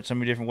can hurt and so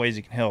many different ways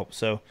it can help.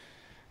 So,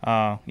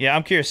 yeah,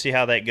 I'm curious to see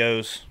how that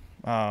goes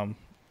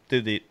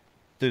through the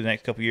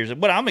next couple of years.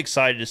 What I'm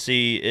excited to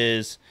see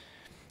is,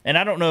 and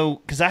I don't know,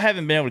 because I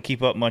haven't been able to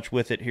keep up much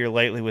with it here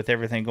lately with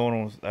everything going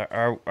on with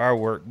our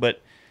work,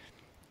 but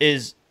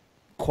is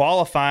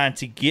qualifying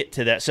to get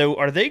to that. So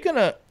are they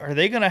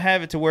gonna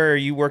have it to where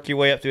you work your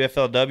way up through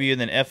FLW and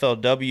then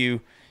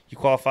FLW you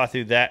qualify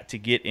through that to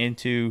get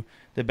into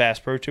the Bass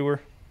Pro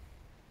Tour?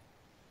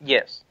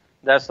 Yes,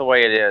 that's the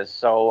way it is.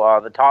 So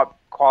the top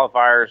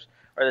qualifiers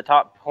or the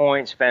top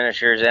points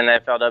finishers in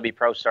the FLW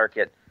Pro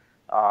Circuit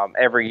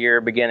every year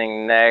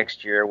beginning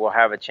next year will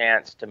have a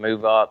chance to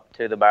move up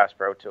to the Bass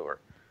Pro Tour.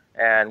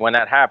 And when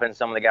that happens,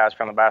 some of the guys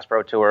from the Bass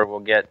Pro Tour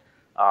will get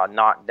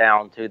knocked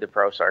down to the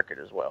Pro Circuit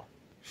as well.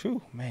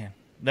 Phew, man,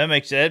 that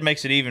makes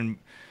it even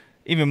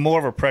more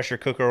of a pressure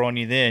cooker on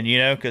you then,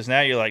 because now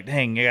you're like,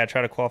 dang, I got to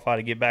try to qualify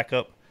to get back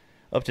up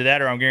to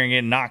that, or I'm going to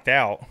get knocked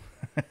out.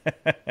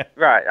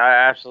 Right,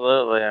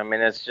 absolutely. I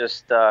mean, it's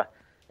just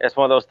it's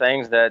one of those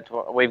things that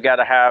we've got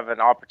to have an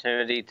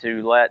opportunity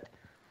to let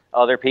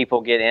other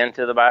people get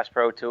into the Bass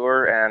Pro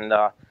Tour, and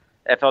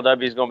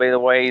FLW is going to be the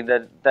way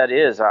that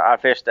is. I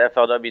fished the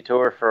FLW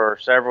Tour for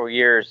several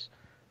years.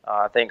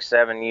 I think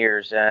 7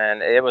 years,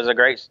 and it was a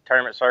great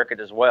tournament circuit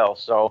as well.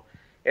 So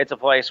it's a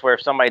place where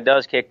if somebody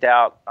does kicked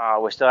out,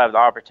 we still have the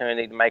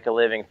opportunity to make a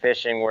living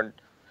fishing. We're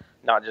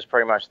not just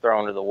pretty much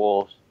thrown to the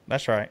wolves.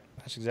 That's right.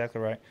 That's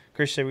exactly right.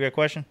 Chris, you said we got a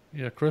question?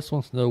 Yeah, Chris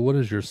wants to know, what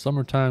is your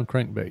summertime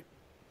crankbait?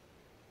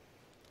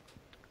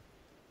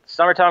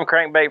 Summertime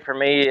crankbait for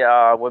me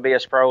would be a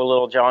Spro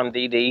Little John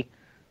DD.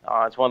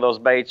 It's one of those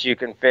baits you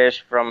can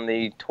fish from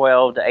the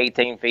 12 to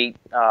 18 feet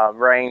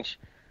range.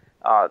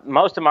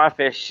 Most of my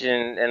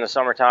fishing in the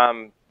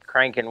summertime,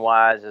 cranking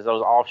wise, is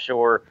those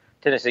offshore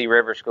Tennessee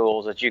River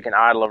schools that you can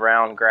idle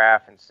around,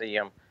 graph, and see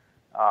them.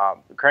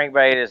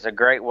 Crankbait is a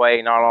great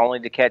way not only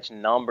to catch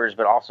numbers,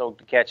 but also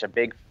to catch a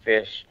big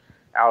fish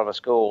out of a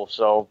school.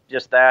 So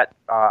just that,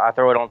 I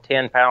throw it on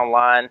 10-pound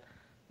line.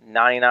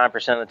 99%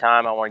 of the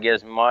time, I want to get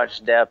as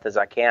much depth as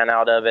I can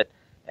out of it.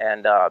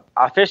 And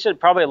I fish it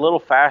probably a little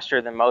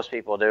faster than most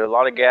people do. A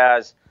lot of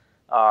guys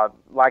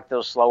like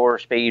those slower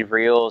speed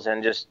reels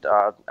and just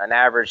an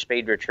average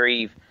speed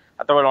retrieve.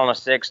 I throw it on a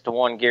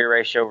 6-to-1 gear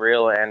ratio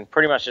reel and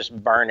pretty much just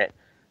burn it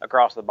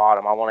across the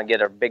bottom. I want to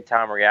get a big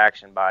time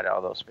reaction bite out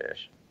of those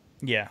fish.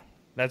 Yeah,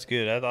 that's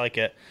good. I like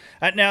it.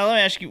 Now let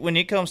me ask you, when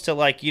it comes to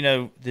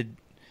you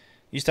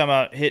was talking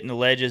about hitting the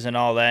ledges and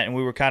all that, and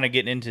we were kind of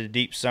getting into the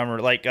deep summer.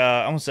 Like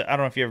I don't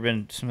know if you ever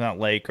been to Smith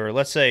Lake, or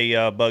let's say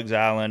Bugs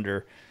Island,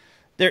 or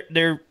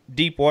they're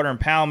deep water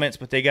impoundments,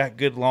 but they got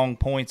good long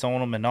points on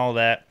them and all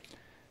that.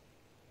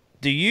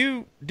 Do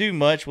you do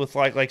much with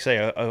like say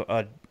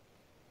a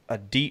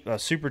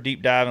super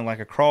deep diving, like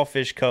a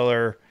crawfish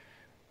color?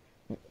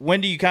 When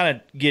do you kind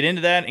of get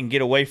into that and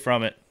get away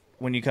from it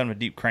when you come to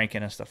deep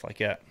cranking and stuff like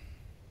that?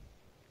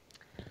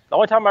 The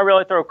only time I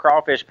really throw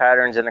crawfish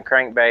patterns in the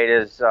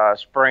crankbait is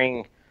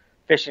spring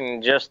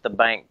fishing just the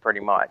bank pretty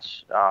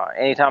much.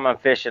 Anytime I'm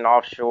fishing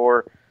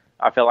offshore,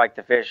 I feel like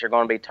the fish are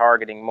going to be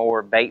targeting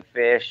more bait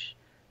fish,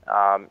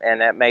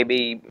 and that may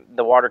be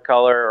the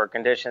watercolor or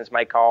conditions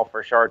may call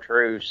for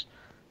chartreuse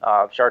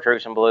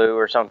and blue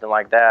or something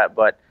like that.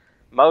 But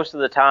most of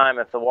the time,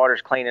 if the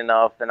water's clean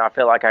enough, then I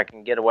feel like I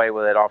can get away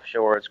with it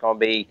offshore. It's going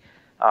to be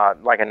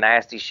like a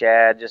nasty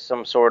shad, just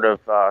some sort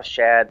of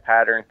shad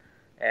pattern.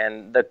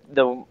 And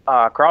the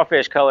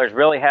crawfish colors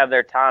really have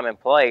their time and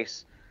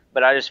place,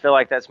 but I just feel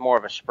like that's more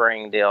of a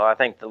spring deal. I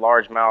think the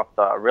largemouth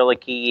really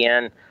key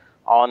in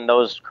on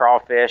those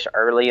crawfish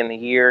early in the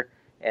year,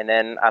 and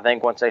then I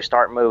think once they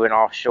start moving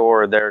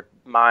offshore, their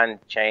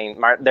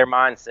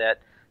mindset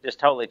just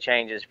totally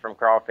changes from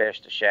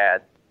crawfish to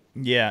shad.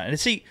 Yeah, and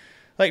see,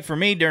 like for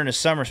me during the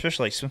summer,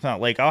 especially like Smith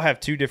Mountain Lake, I'll have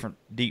two different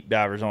deep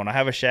divers on. I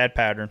have a shad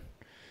pattern,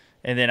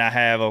 and then I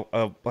have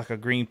a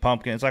green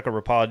pumpkin. It's like a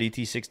Rapala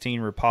DT16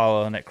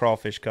 Rapala in that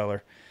crawfish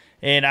color.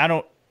 And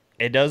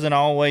it doesn't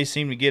always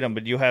seem to get them,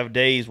 but you'll have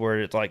days where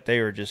it's like they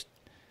are just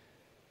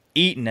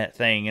eating that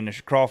thing in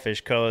this crawfish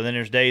color. Then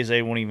there's days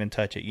they won't even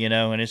touch it,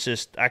 and it's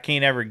just, I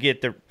can't ever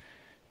get it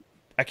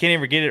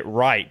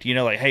right.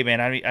 Like, hey man,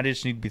 I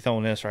just need to be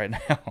throwing this right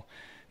now.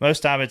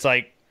 Most time it's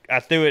like, I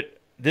threw it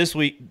this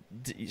week,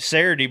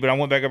 Saturday, but I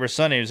went back over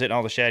Sunday, it was hitting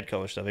all the shad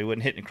color stuff. He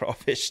wasn't hitting the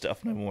crawfish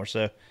stuff no more.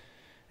 So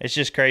it's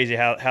just crazy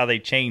how they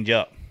change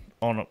up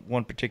on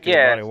one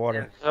particular body of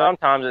water.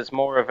 Sometimes it's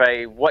more of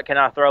a what can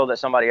I throw that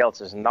somebody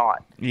else is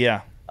not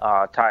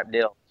type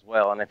deal as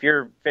well. And if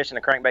you're fishing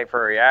a crankbait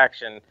for a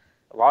reaction,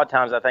 a lot of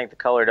times I think the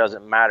color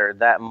doesn't matter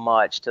that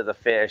much to the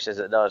fish as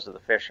it does to the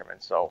fisherman.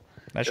 So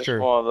that's it's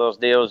true. One of those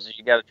deals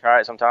you got to try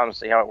it sometimes to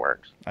see how it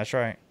works. That's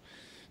right.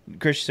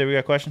 Chris, you said we got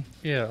a question?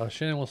 Yeah,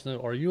 Shannon wants to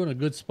know, are you in a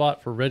good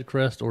spot for Red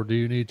Crest, or do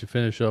you need to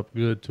finish up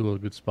good to a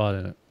good spot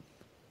in it?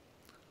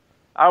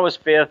 I was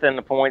fifth in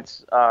the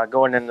points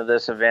going into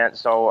this event,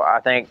 so I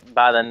think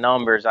by the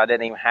numbers, I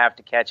didn't even have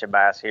to catch a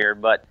bass here.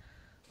 But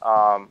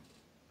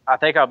I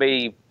think I'll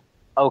be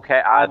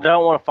okay. I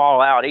don't want to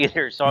fall out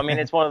either. So I mean,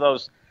 it's one of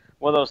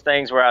those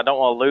things where I don't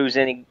want to lose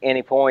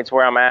any points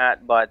where I'm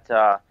at. But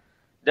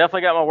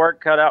definitely got my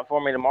work cut out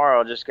for me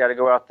tomorrow. Just got to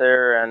go out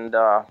there and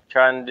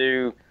try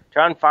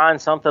and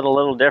find something a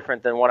little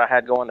different than what I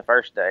had going the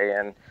first day.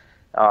 And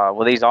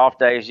with these off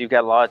days, you've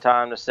got a lot of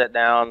time to sit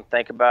down,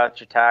 think about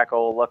your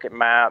tackle, look at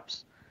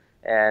maps,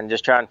 and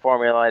just try and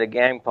formulate a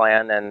game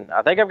plan. And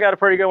I think I've got a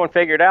pretty good one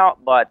figured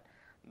out, but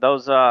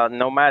those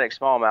nomadic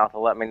smallmouth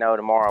will let me know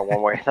tomorrow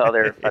one way or the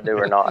other if I do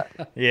or not.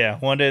 Yeah,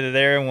 one day they're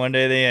there and one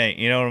day they ain't.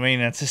 You know what I mean?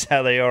 That's just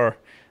how they are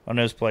on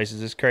those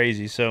places. It's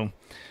crazy. So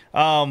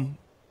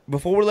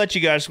before we let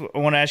you guys, I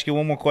want to ask you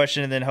one more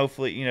question, and then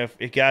hopefully,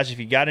 if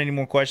you got any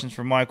more questions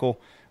for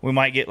Michael, we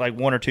might get like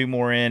one or two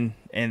more in,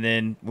 and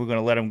then we're going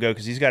to let him go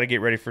because he's got to get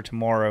ready for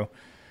tomorrow.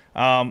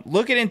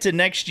 Looking into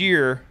next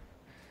year,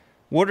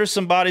 what are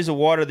some bodies of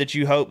water that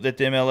you hope that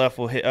the MLF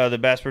will hit, the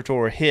Bass Pro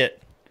Tour will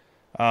hit?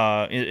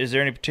 Is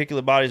there any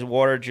particular bodies of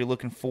water that you're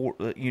looking for,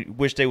 that you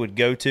wish they would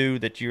go to,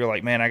 that you're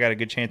like, man, I got a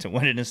good chance at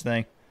winning this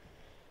thing?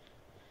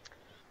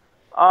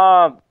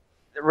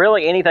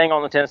 Really anything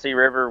on the Tennessee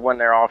River when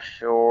they're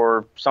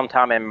offshore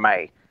sometime in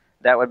May.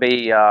 That would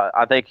be,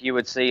 I think you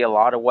would see a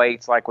lot of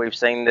weights like we've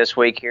seen this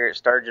week here at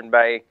Sturgeon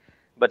Bay,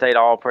 but they'd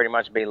all pretty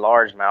much be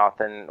largemouth.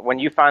 And when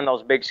you find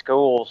those big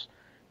schools,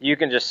 you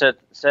can just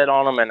sit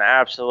on them and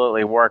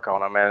absolutely work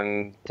on them.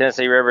 And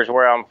Tennessee River is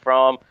where I'm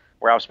from,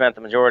 where I've spent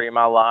the majority of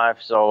my life.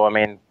 So, I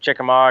mean,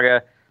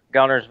 Chickamauga,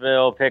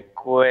 Gunnersville,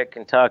 Pickwick,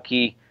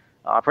 Kentucky,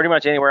 pretty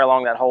much anywhere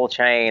along that whole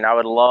chain. I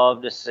would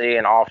love to see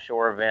an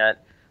offshore event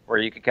where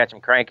you could catch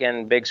them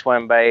cranking, big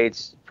swim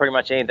baits, pretty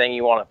much anything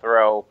you want to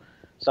throw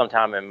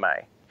sometime in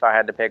May. If I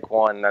had to pick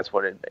one, that's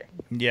what it'd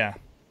be. Yeah,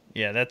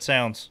 that's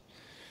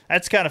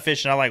kind of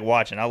fishing I like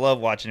watching. I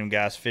love watching them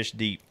guys fish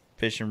deep,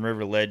 fishing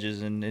river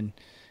ledges and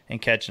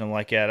catching them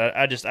like that.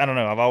 I don't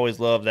know. I've always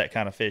loved that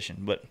kind of fishing.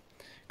 But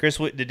Chris,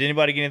 did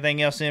anybody get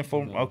anything else in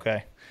for?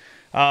 Okay.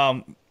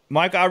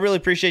 Mike, I really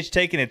appreciate you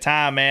taking the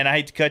time, man. I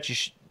hate to cut you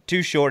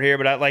too short here,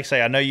 but like I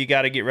say, I know you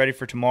got to get ready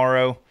for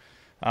tomorrow.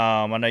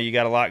 I know you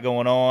got a lot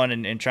going on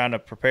and trying to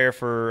prepare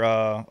for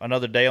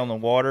another day on the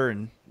water,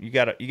 and you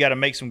got to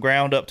make some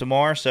ground up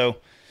tomorrow. So I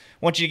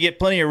want you to get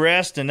plenty of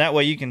rest, and that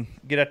way you can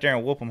get out there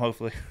and whoop them,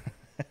 hopefully.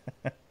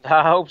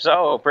 I hope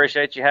so.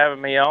 Appreciate you having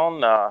me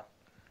on.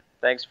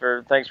 Thanks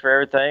for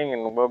everything,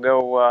 and we'll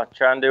go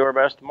try and do our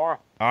best tomorrow.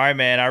 All right,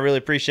 man. I really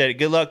appreciate it.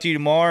 Good luck to you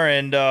tomorrow,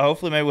 and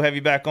hopefully maybe we'll have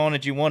you back on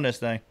that you won this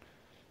thing.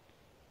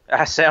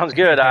 That sounds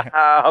good.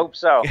 I hope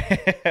so.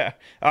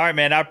 All right,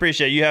 man. I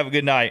appreciate it. You have a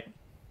good night.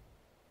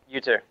 You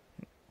too.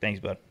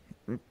 Thanks, bud.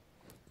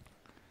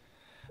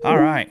 All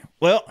right.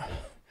 Well,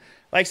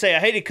 like I say, I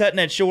hated cutting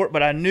that short,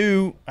 but I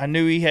knew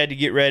he had to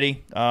get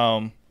ready.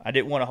 I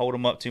didn't want to hold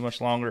him up too much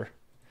longer.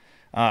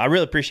 I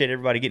really appreciate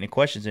everybody getting the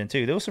questions in,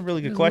 too. There were some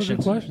really good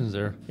questions. Good questions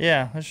there.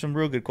 Yeah, there's some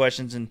real good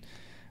questions. And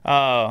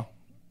I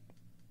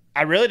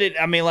really did.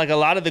 I mean, like a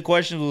lot of the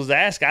questions was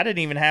asked, I didn't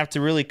even have to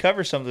really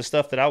cover some of the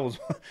stuff that I was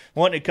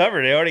wanting to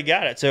cover. They already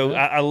got it. So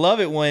yeah. I love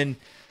it when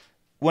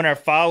our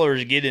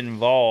followers get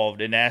involved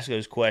and ask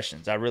those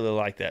questions. I really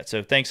like that.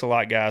 So thanks a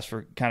lot, guys,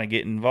 for kind of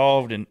getting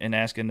involved and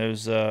asking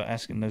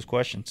those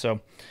questions.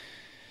 So,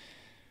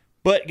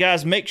 but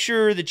guys, make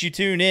sure that you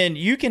tune in.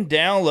 You can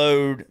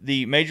download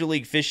the Major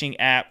League Fishing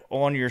app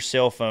on your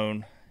cell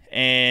phone,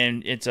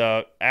 and it's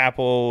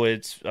Apple.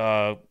 It's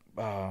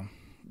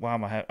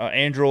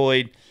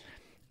Android,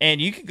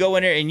 and you can go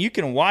in there and you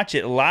can watch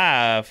it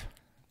live.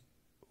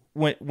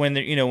 When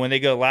they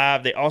go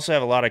live, they also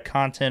have a lot of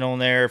content on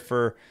there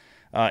for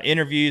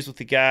interviews with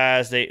the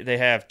guys. They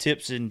have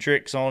tips and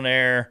tricks on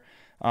there.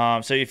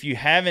 So if you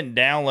haven't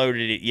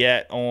downloaded it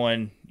yet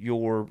on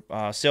your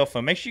cell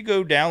phone, make sure you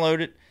go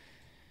download it.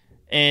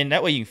 And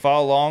that way you can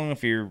follow along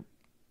if you're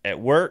at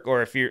work,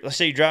 or if let's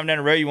say you're driving down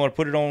the road, you want to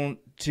put it on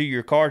to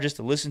your car just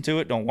to listen to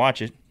it. Don't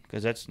watch it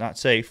because that's not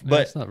safe.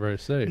 But it's not very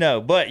safe. No,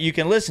 but you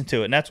can listen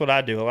to it. And that's what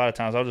I do. A lot of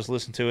times I'll just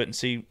listen to it and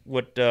see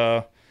what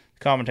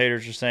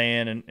commentators are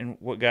saying and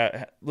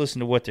listen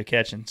to what they're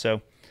catching.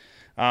 So,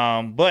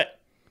 but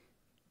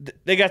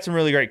they got some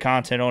really great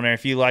content on there.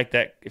 If you like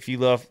that, if you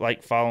love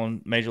like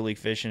following Major League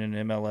Fishing and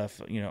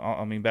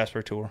MLF, Bass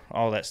Pro Tour,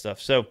 all that stuff.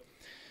 So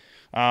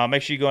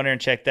make sure you go in there and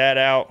check that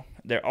out.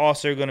 They're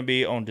also going to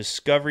be on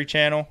Discovery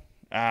Channel.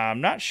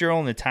 I'm not sure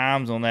on the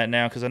times on that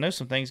now because I know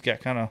some things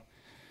got kind of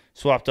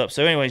swapped up.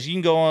 So anyways, you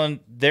can go on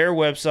their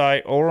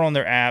website or on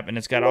their app, and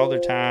it's got all their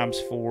times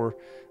for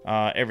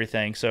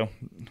everything. So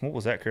what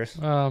was that, Chris?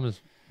 I'm just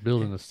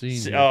building a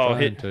scene.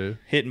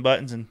 Hitting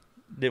buttons and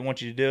didn't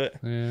want you to do it.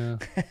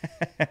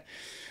 Yeah.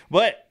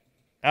 But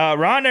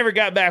Ron never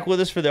got back with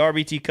us for the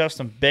RBT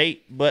custom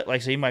bait, but like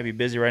I said, he might be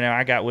busy right now.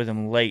 I got with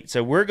him late.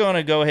 So we're going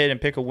to go ahead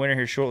and pick a winner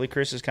here shortly.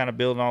 Chris is kind of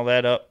building all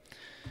that up.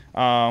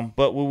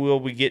 But we will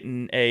be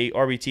getting a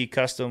RBT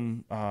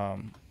custom,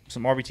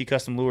 some RBT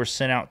custom lures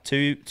sent out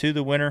to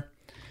the winner.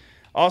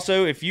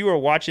 Also, if you are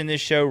watching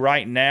this show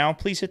right now,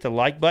 please hit the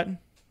like button.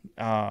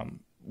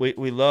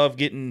 We love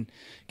getting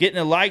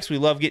the likes. We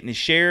love getting the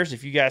shares.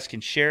 If you guys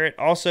can share it.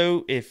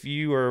 Also, if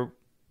you are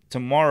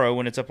tomorrow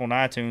when it's up on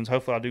iTunes,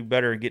 hopefully I'll do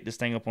better and get this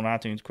thing up on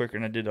iTunes quicker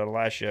than I did on the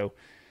last show.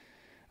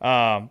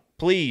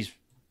 Please,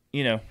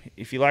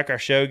 if you like our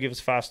show, give us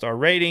a 5-star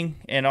rating.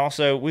 And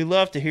also, we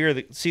love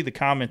to see the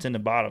comments in the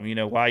bottom,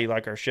 why you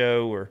like our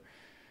show or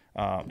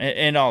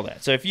and all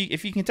that. So if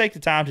you can take the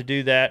time to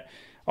do that.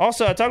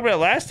 Also, I talked about it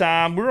last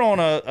time. We're on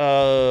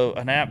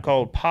an app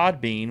called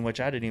Podbean,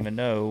 which I didn't even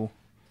know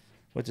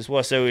what this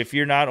was. So if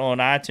you're not on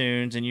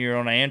iTunes and you're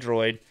on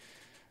Android,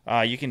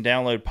 you can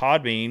download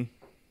Podbean.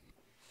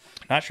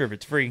 Not sure if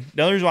it's free.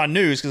 The only reason why I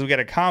knew is because we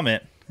got a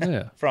comment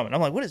from it. I'm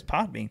like, what is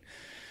Podbean?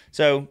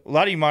 So a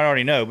lot of you might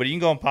already know, but you can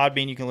go on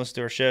Podbean. You can listen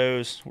to our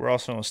shows. We're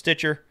also on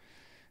Stitcher,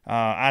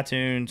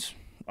 iTunes,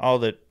 all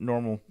the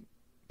normal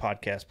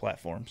podcast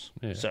platforms.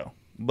 Yeah. So,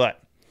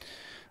 but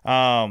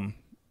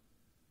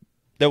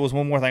there was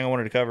one more thing I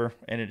wanted to cover,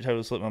 and it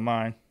totally slipped my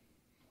mind.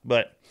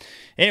 But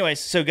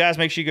anyways, so guys,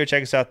 make sure you go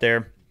check us out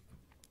there.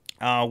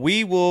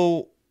 We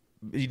will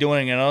be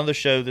doing another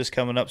show this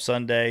coming up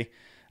Sunday.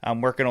 I'm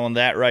working on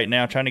that right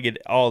now, trying to get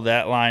all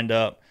that lined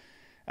up.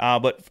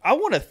 But I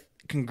want to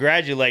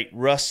congratulate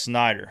Russ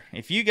Snyder.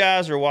 If you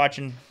guys are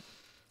watching,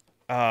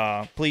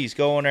 please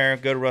go on there,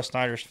 go to Russ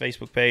Snyder's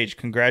Facebook page,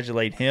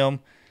 congratulate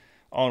him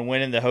on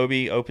winning the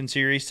Hobie Open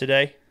Series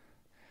today.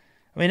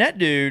 I mean, that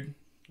dude.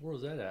 Where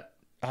was that at?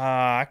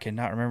 I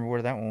cannot remember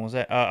where that one was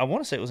at. I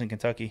want to say it was in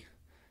Kentucky.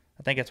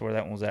 I think that's where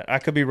that one was at. I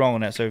could be wrong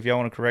on that, so if y'all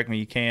want to correct me,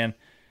 you can.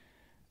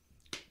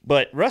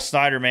 But Russ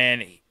Snyder,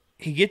 man,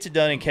 he gets it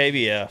done in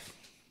KBF.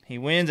 He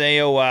wins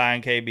AOI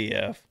in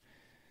KBF.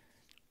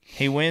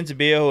 He wins a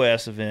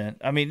BOS event.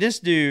 I mean, this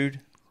dude,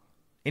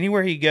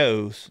 anywhere he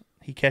goes,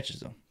 he catches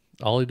them.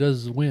 All he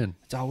does is win.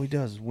 That's all he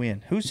does is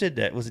win. Who said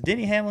that? Was it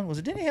Denny Hamlin? Was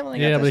it Denny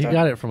Hamlin? Yeah, but he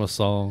got it from a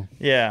song.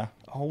 Yeah.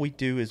 All we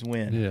do is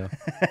win. Yeah.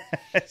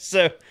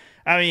 So,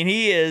 I mean,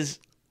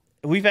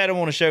 we've had him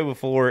on a show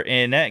before,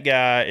 and that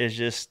guy is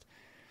just,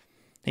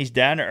 he's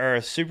down to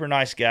earth, super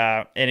nice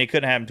guy, and it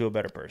couldn't happen to a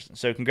better person.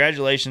 So,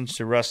 congratulations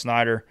to Russ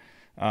Snyder.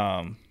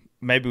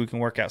 Maybe we can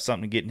work out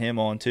something to getting him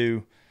on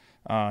too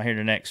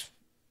here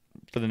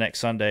for the next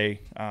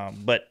Sunday.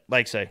 But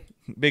like I say,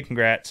 big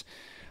congrats.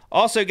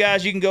 Also,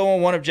 guys, you can go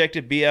on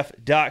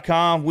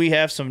oneobjectivebf.com. We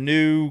have some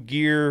new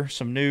gear,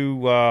 some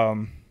new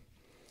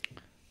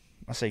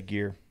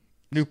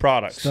new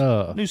products,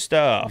 new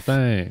stuff,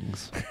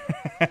 things.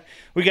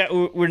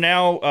 We're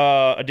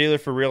now a dealer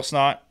for Real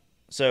Snot.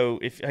 So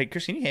hey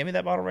Chris, can you hand me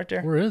that bottle right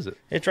there? Where is it?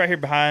 It's right here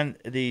behind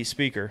the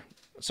speaker.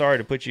 Sorry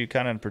to put you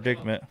kind of in a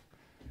predicament,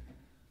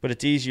 but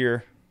it's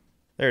easier.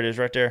 There it is,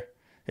 right there.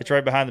 It's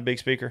right behind the big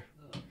speaker.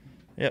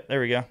 Yep,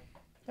 there we go.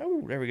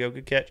 Oh, there we go.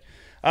 Good catch.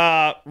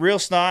 Real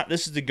Snot.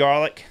 This is the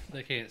garlic.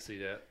 They can't see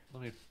that.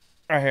 Let me.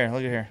 Right here.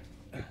 Look at here.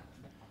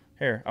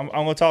 Here, I'm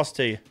gonna toss it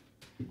to you.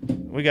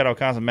 We got all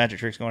kinds of magic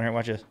tricks going here.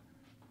 Watch this.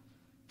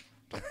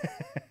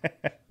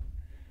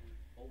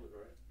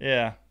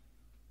 Yeah.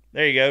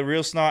 There you go.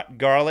 Real Snot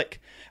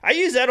garlic. I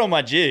use that on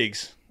my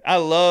jigs. I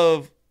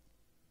love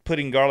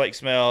spraying garlic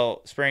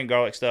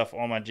stuff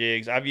on my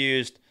jigs. I've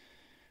used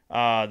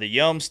the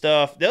Yum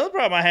stuff. The other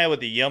problem I had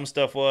with the Yum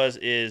stuff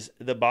is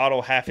the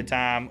bottle half the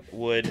time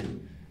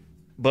would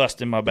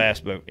bust in my bass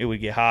boat. It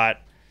would get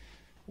hot,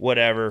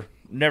 whatever.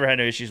 Never had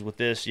no issues with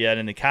this yet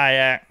in the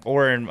kayak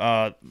or in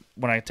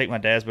when I take my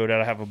dad's boat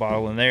out. I have a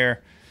bottle in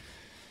there.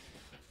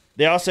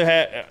 They also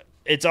have.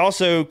 It's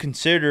also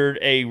considered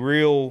a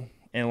real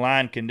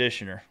inline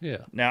conditioner. Yeah.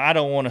 Now I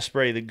don't want to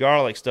spray the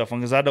garlic stuff on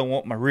because I don't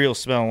want my reel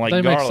smelling like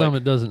they garlic. They make some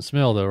that doesn't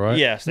smell though, right?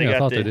 Yes, I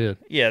thought they did.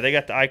 Yeah, they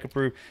got the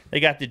ICA-proof. They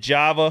got the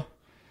Java.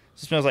 It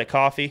smells like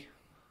coffee.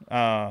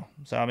 So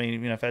I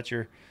mean, if that's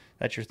your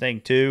thing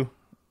too.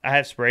 I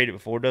have sprayed it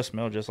before. It does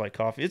smell just like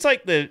coffee. It's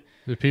like the.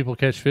 Did people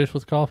catch fish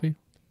with coffee?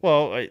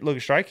 Well, look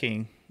at Strike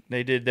King.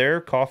 They did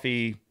their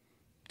coffee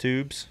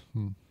tubes.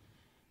 It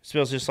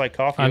smells just like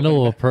coffee. I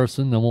know a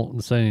person, I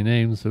won't say any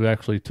names, who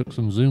actually took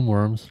some Zoom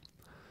worms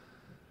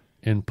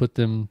and put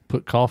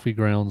coffee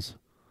grounds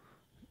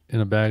in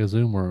a bag of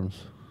Zoom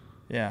worms.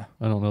 Yeah.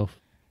 I don't know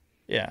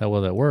how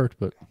well that worked,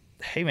 but.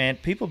 Hey, man,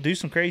 people do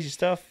some crazy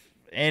stuff,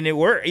 and it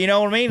worked. You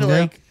know what I mean? Yeah.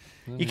 Like,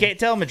 you can't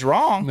tell them it's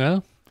wrong.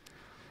 No.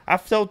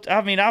 I've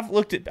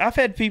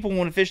had people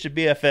want to fish the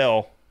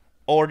BFL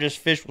or just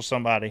fish with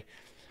somebody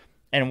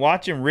and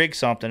watch him rig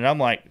something, and I'm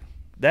like,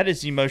 that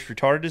is the most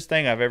retardedest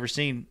thing I've ever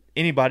seen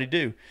anybody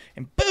do.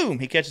 And boom,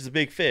 he catches a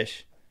big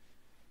fish.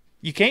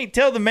 You can't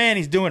tell the man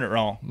he's doing it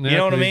wrong. You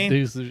know what I mean?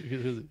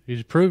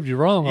 He's proved you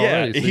wrong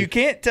already. Yeah, you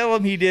can't tell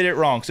him he did it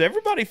wrong. So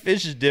everybody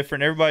fishes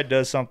different. Everybody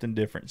does something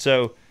different.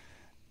 So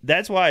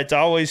that's why it's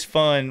always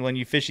fun when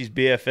you fish these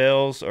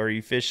BFLs or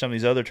you fish some of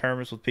these other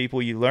tournaments with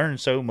people. You learn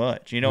so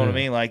much. You know what I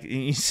mean? Like,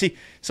 you see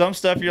some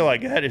stuff, you're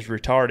like, that is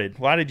retarded.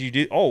 Why did you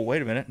do? Oh,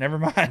 wait a minute. Never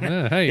mind.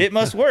 Yeah, hey, it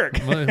must work.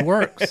 It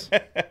works.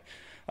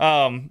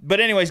 But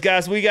anyways,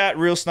 guys, we got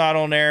Real Snot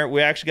on there.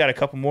 We actually got a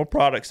couple more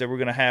products that we're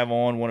going to have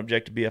on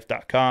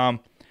oneobjectivebf.com.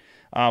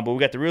 But we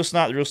got the Real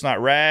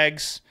Snot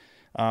rags.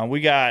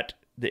 We got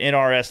the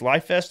NRS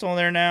Life Vest on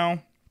there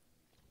now.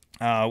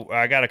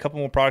 I got a couple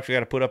more products we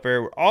got to put up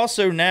there. We're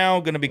also now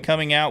going to be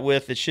coming out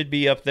with, it should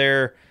be up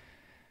there.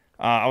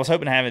 I was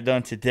hoping to have it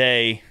done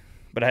today,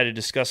 but I had to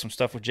discuss some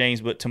stuff with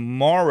James. But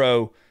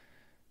tomorrow,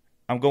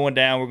 I'm going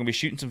down. We're going to be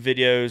shooting some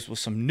videos with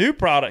some new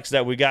products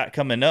that we got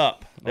coming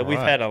up that we've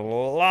had a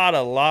lot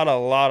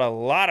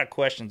of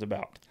questions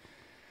about.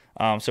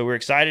 So we're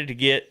excited to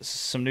get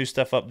some new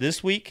stuff up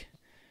this week.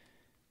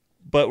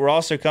 But we're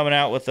also coming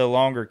out with a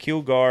longer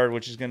keel guard,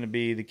 which is going to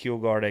be the Keel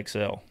Guard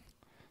XL.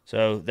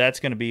 So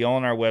that's going to be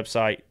on our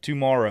website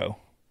tomorrow.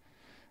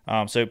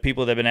 So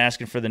people that have been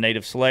asking for the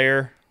Native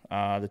Slayer,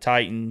 the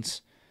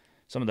Titans,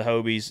 some of the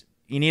Hobies,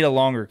 you need a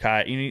longer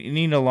kite. You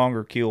need a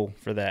longer keel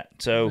for that.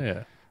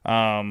 So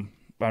a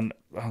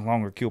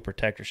longer keel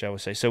protector, shall we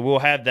say. So we'll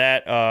have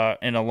that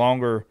in a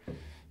longer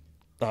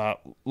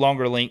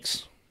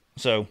links.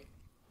 So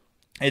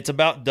it's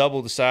about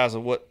double the size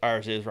of what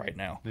ours is right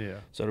now. Yeah.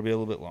 So it'll be a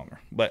little bit longer.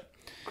 But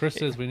Chris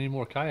says we need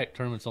more kayak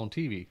tournaments on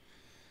TV.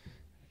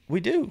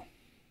 We do.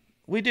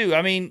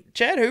 I mean,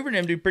 Chad Hoover and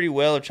them do pretty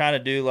well at trying to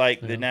do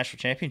like the national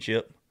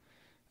championship,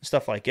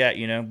 stuff like that,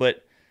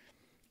 But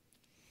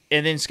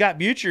and then Scott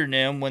Butcher and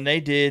them, when they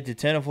did the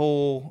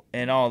Tenaful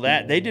and all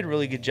that, they did a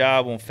really good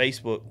job on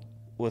Facebook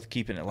with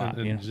keeping it live.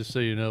 And just so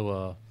you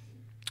know,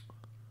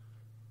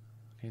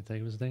 I can't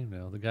think of his name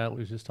now. The guy we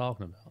was just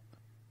talking about.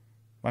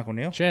 Michael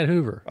Neal? Chad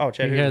Hoover. Oh,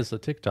 Chad He Hoover. has a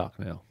TikTok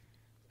now.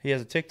 He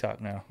has a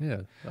TikTok now.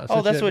 Yeah.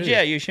 Oh, that's what.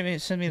 Yeah, you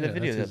send me the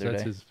video the other day.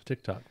 That's his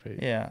TikTok page.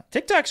 Yeah,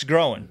 TikTok's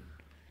growing.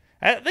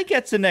 I think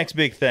that's the next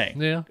big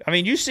thing. Yeah. I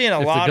mean, you're seeing a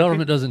If lot. the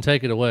government doesn't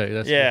take it away,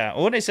 that's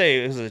What did they say?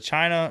 Is it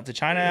China? The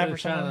China app or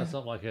China,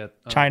 something? like that.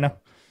 China.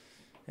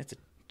 It's a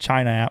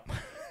China app.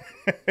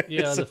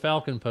 Yeah, the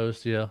Falcon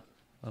Post. Yeah.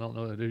 I don't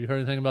know. Have you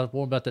heard anything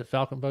more about that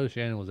Falcon Post?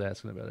 Shannon was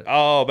asking about it.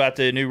 Oh, about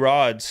the new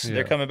rods. Yeah.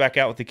 They're coming back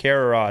out with the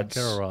Kara rods.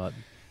 Kara rod.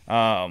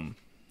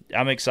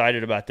 I'm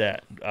excited about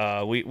that.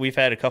 We've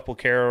had a couple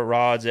Kara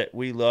rods that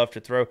we love to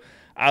throw.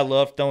 I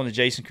love throwing the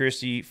Jason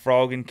Christie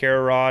Frog and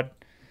Kara rod.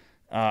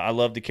 I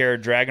love the Kara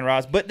dragon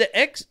rods, but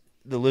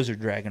the lizard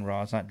dragon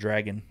rods, not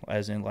dragon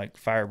as in like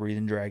fire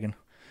breathing dragon.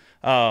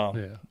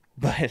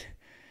 But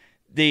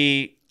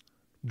the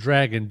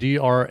Dragon,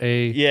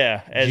 DRAGGIN.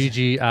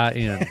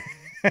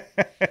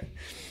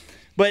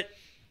 But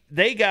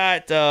they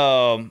got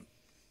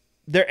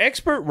their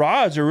expert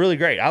rods are really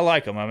great. I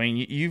like them. I mean,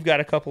 you've got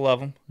a couple of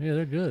them. Yeah,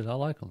 they're good. I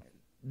like them.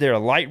 They're a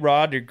light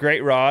rod. They're a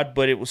great rod,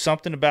 but it was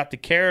something about the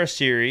Kara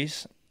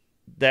series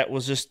that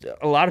was just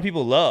a lot of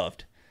people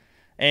loved.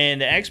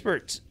 And the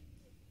experts,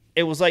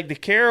 it was like the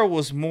Kara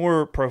was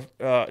more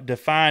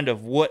defined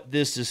of what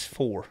this is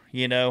for,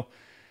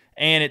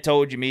 And it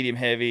told you medium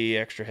heavy,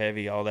 extra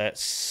heavy, all that.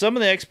 Some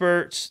of the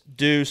experts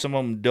do, some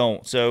of them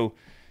don't. So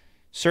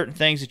certain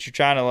things that you're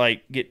trying to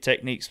like get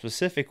technique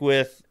specific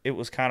with, it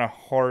was kind of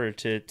harder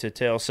to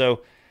tell.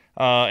 So,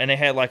 and they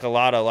had like a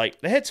lot of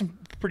they had some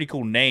pretty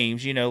cool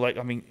names,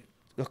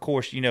 of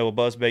course, a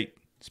buzzbait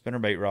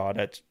spinnerbait rod.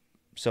 That's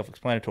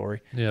self-explanatory.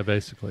 Yeah,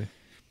 basically.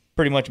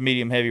 Pretty much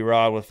medium heavy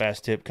rod with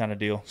fast tip kind of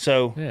deal.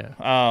 So, yeah.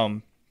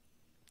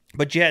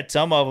 But you had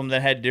some of them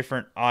that had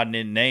different odd and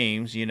end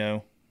names,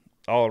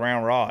 all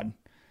around rod.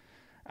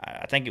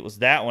 I think it was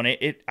that one.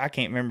 I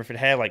can't remember if it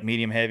had like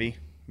medium heavy,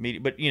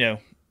 but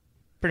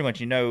pretty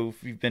much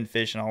if you've been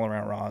fishing all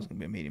around rods, it's gonna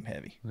be a medium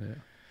heavy. Yeah.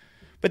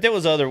 But there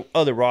was other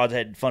rods that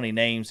had funny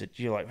names that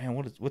you're like, man,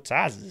 what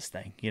size is this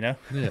thing? Yeah.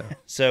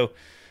 So,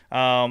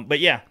 but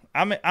yeah,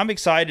 I'm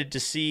excited to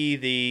see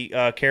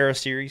the Kara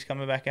series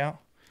coming back out.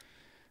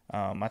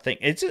 I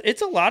think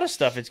it's a lot of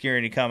stuff that's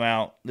going to come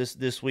out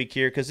this week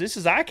here because this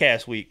is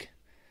ICAST week.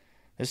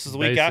 This is the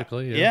week.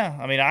 Basically,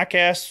 I mean,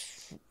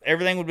 ICAST,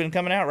 everything would have been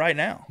coming out right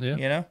now.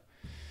 Yeah.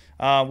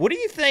 What do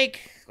you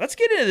think? Let's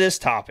get into this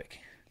topic.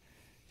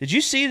 Did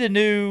you see the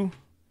new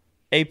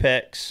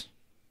Apex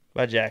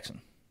by Jackson?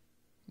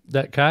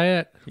 That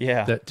kayak?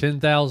 Yeah. That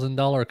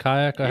 $10,000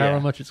 kayak or however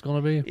much it's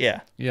going to be?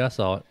 Yeah. Yeah, I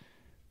saw it.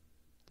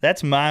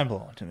 That's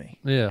mind-blowing to me.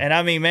 Yeah. And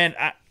I mean, man,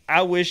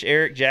 I wish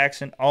Eric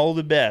Jackson all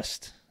the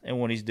best in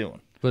what he's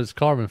doing. But it's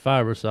carbon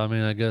fiber, so I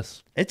mean, I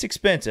guess it's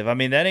expensive. I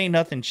mean, that ain't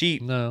nothing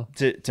cheap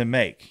to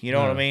make. You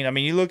know what I mean? I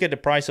mean, you look at the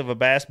price of a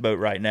bass boat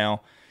right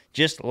now,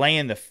 just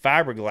laying the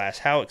fiberglass,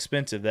 how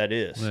expensive that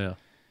is. Yeah.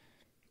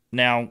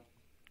 Now,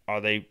 are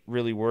they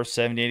really worth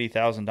 $70,000,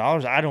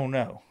 $80,000? I don't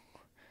know.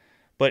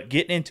 But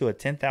getting into a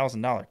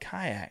 $10,000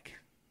 kayak,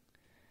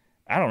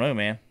 I don't know,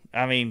 man.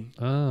 I mean,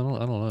 I don't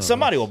know.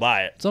 Somebody will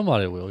buy it.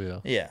 Somebody will, yeah.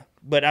 Yeah,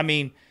 but I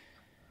mean,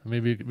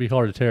 maybe it'd be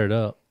hard to tear it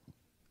up.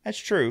 That's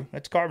true.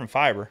 That's carbon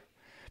fiber.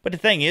 But the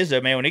thing is,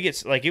 though, man, when it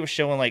gets like it was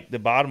showing like the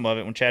bottom of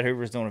it when Chad Hoover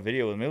was doing a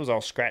video with him, it was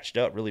all scratched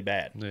up really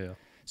bad. Yeah.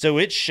 So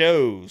it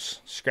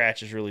shows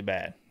scratches really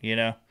bad,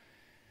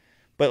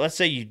 But let's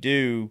say you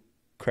do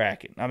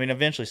crack it. I mean,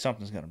 eventually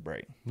something's going to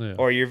break. Yeah.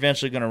 Or you're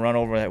eventually going to run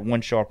over that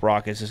one sharp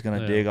rock that's just going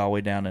to dig all the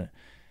way down to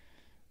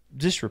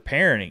just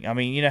repairing. I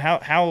mean,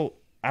 how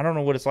I don't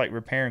know what it's like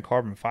repairing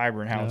carbon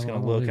fiber and how it's going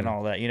to look and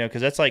all that,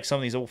 because that's like some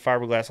of these old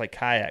fiberglass like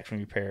kayaks when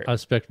you repair it. I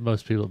expect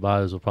most people that buy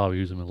those will probably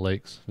use them in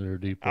lakes that are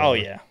deep. Oh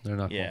yeah, they're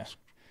not. Yeah,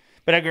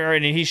 but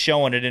and he's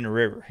showing it in the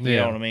river. You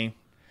know what I mean?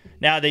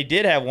 Now they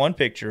did have one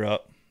picture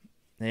up,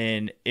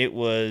 and it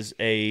was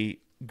a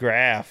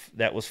graph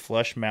that was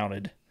flush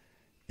mounted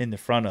in the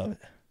front of it.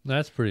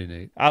 That's pretty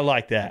neat. I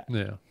like that.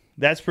 Yeah,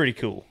 that's pretty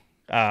cool.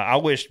 I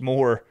wish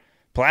more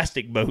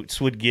plastic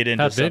boats would get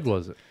into. How big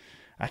was it?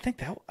 I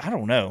think I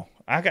don't know.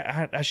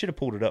 I should have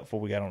pulled it up before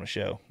we got on the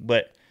show,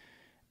 but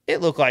it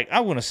looked like,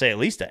 I want to say at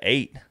least an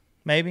 8,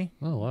 maybe.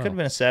 Oh wow, could have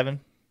been a 7.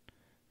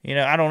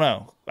 I don't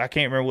know. I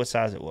can't remember what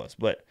size it was,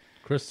 but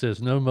Chris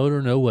says no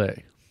motor, no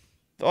way.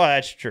 Oh,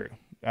 that's true.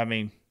 I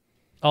mean,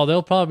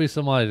 there'll probably be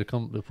somebody to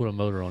come to put a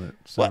motor on it.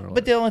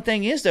 But the only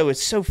thing is, though,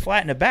 it's so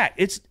flat in the back.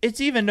 It's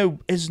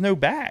no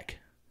back.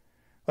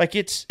 Like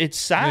it's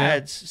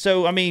sides. Yeah.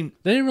 So I mean,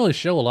 they didn't really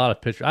show a lot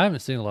of pictures. I haven't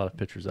seen a lot of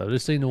pictures of it. I've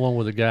just seen the one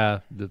with the guy,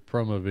 the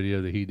promo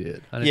video that he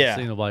did. I didn't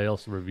see nobody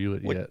else review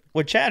it yet.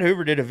 Well, Chad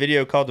Hoover did a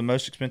video called "The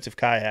Most Expensive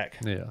Kayak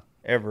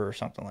Ever" or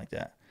something like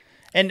that.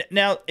 And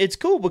now it's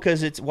cool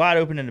because it's wide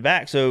open in the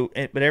back.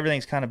 But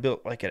everything's kind of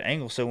built like at an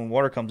angle. So when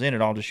water comes in,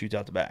 it all just shoots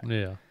out the back.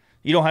 Yeah.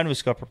 You don't have no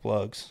scupper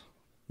plugs,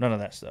 none of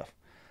that stuff.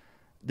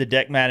 The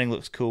deck matting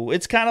looks cool.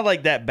 It's kind of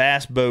like that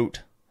bass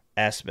boat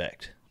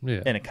aspect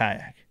in a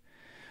kayak.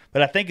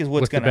 But I think is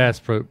what's going to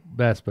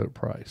bass boat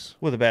price.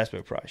 With a bass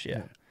boat price,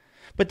 yeah.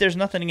 But there's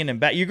nothing in the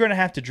back. You're going to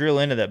have to drill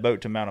into that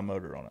boat to mount a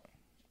motor on it.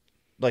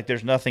 Like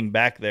there's nothing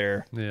back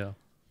there.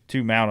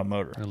 To mount a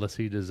motor, unless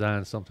he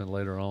designs something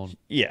later on.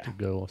 Yeah. To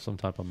go some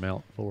type of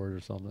mount for it or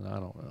something. I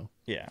don't know.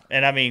 Yeah,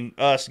 and I mean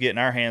us getting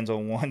our hands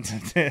on one.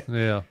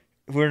 Yeah.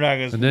 We're not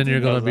going to. And then you're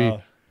going to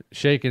be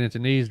shaking at the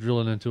knees,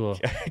 drilling into a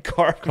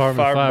carbon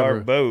fiber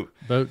boat.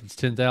 Boat that's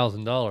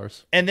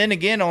 $10,000. And then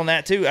again on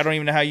that too, I don't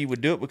even know how you would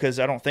do it because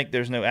I don't think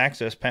there's no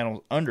access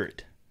panels under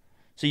it.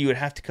 So you would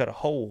have to cut a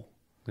hole.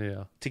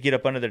 Yeah. To get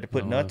up under there to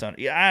put nuts on it.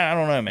 Yeah, I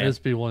don't know, man. It'd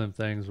just be one of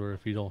them things where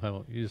if you don't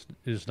have you're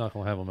just not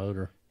going to have a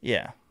motor.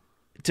 Yeah.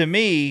 To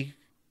me,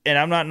 and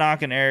I'm not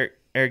knocking Eric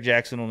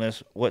Jackson on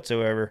this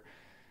whatsoever.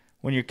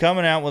 When you're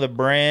coming out with a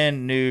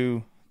brand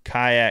new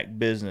kayak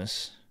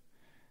business,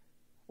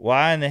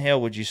 why in the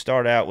hell would you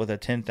start out with a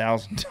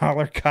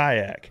 $10,000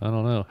 kayak? I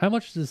don't know. How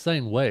much does this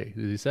thing weigh?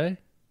 Did he say?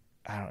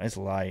 I don't. It's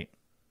light.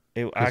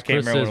 I can't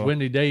Chris remember. Says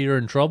windy day, you're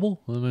in trouble.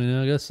 I mean,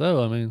 I guess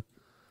so. I mean,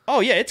 oh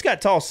yeah, it's got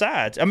tall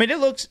sides. I mean, it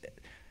looks.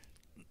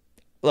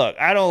 Look,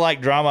 I don't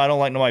like drama. I don't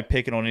like nobody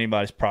picking on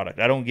anybody's product.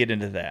 I don't get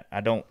into that.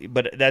 I don't.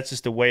 But that's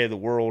just the way of the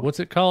world. What's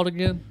it called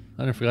again?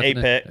 I never forgot.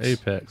 Apex.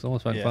 Apex. I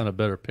almost find a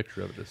better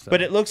picture of it this time.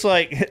 But it looks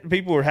like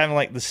people were having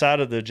like the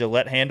side of the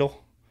Gillette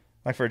handle,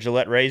 like for a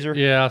Gillette razor.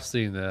 Yeah, I've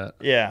seen that.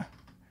 Yeah.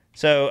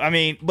 So I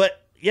mean,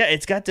 but yeah,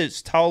 it's got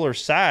those taller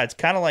sides,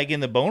 kind of like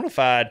in the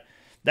Bonafide.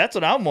 That's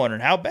what I'm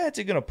wondering. How bad's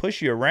it going to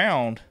push you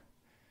around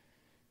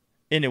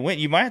in the wind?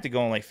 You might have to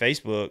go on like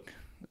Facebook.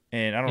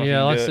 And I don't know.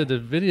 Yeah, like I said, the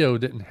video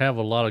didn't have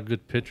a lot of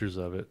good pictures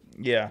of it.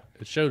 Yeah,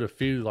 it showed a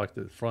few, like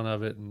the front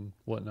of it and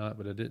whatnot,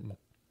 but it didn't.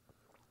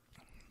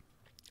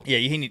 Yeah,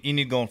 you need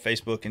to go on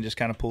Facebook and just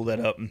kind of pull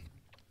that up.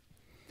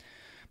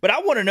 But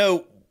I want to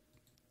know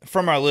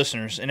from our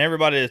listeners and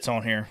everybody that's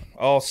on here,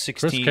 all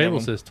 16. Chris Cable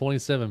says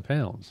 27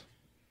 pounds.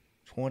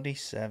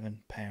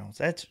 27 pounds.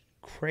 That's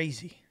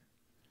crazy.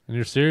 And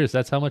you're serious?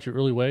 That's how much it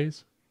really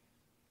weighs?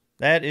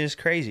 That is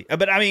crazy.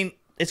 But I mean,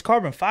 it's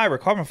carbon fiber.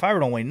 Carbon fiber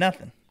don't weigh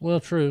nothing. Well,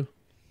 true.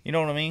 You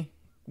know what I mean?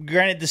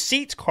 Granted, the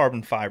seat's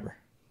carbon fiber.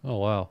 Oh,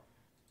 wow.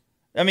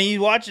 I mean, you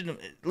watch it,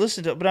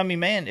 listen to it, but I mean,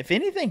 man, if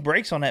anything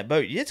breaks on that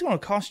boat, it's going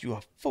to cost you a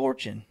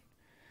fortune.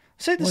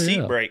 Say the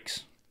seat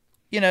breaks.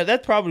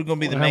 That's probably going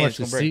to be the main. How much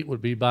the seat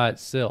would be by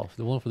itself?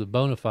 The one for the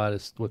Bonafide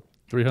is, what,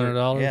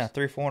 $300? Yeah,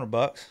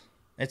 $300-$400.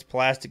 It's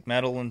plastic,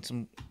 metal, and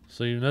some.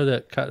 So you know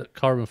that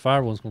carbon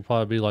fiber one's going to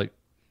probably be like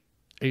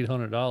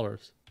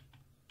 $800.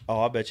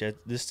 Oh, I bet you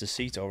the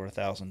seat's over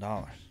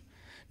 $1,000.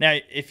 Now,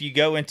 if you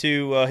go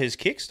into his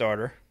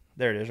Kickstarter,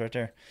 there it is right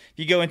there. If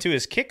you go into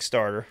his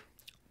Kickstarter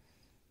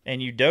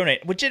and you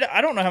donate,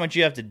 I don't know how much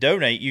you have to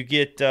donate. You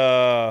get,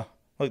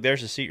 look,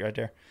 there's the seat right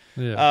there.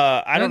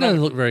 Yeah. I don't know. It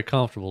doesn't look very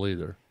comfortable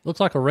either. Looks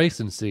like a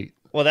racing seat.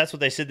 Well, that's what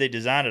they said they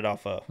designed it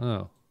off of.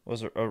 Oh.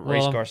 Was a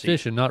race car seat.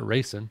 Fishing, not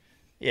racing.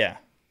 Yeah.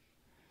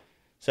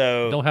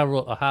 So. Don't have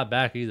a high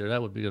back either.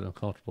 That would be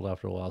uncomfortable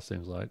after a while, it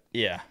seems like.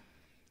 Yeah.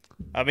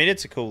 I mean,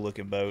 it's a cool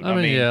looking boat. I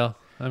mean, yeah.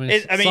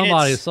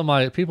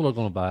 Somebody, people are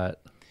going to buy it.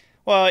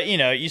 Well,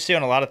 you see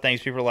on a lot of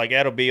things, people are like,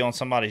 that'll be on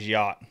somebody's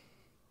yacht.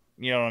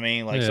 You know what I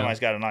mean? Like somebody's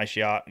got a nice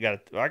yacht. I got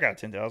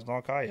a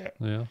 $10,000 kayak.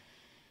 Yeah.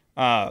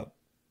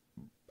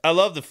 I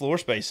love the floor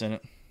space in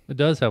it. It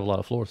does have a lot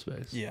of floor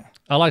space. Yeah.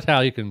 I liked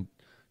how you can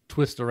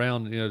twist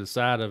around, the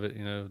side of it,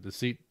 the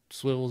seat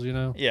swivels,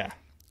 Yeah.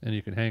 And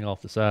you can hang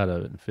off the side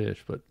of it and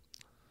fish, but.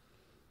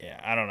 Yeah,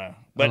 I don't know.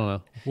 But I don't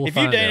know. We'll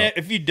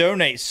if you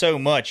donate so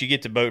much, you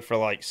get the boat for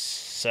like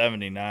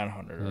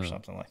 $7,900 or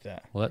something like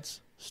that. Well,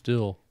 that's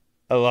still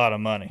A lot of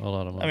money. A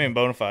lot of money. I mean,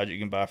 bona fides you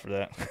can buy for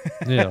that.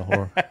 Yeah,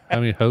 or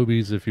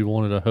Hobies if you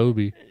wanted a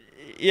Hobie.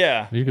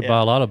 Yeah. You could buy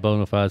a lot of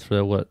bona fides for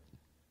that. What?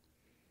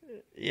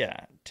 Yeah,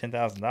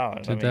 $10,000.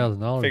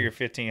 $10,000. Figure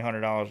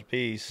 $1,500 a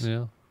piece.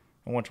 Yeah.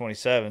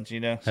 127s, you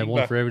know. So Have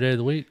one for every day of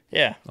the week.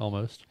 Yeah.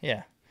 Almost.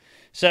 Yeah.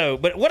 So,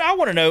 but what I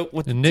want to know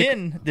with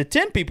the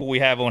 10 people we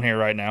have on here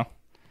right now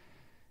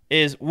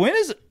is when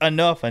is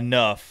enough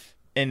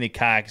in the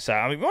kayak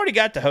side? I mean, we've already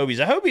got the Hobies.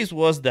 The Hobies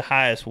was the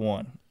highest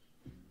one.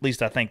 At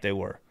least I think they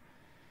were.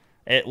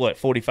 At what,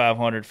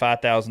 $4,500,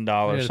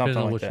 $5,000,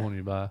 something like which that. one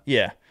you buy.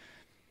 Yeah.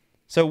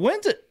 So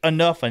when's it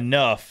enough?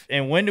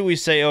 And when do we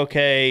say,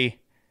 okay,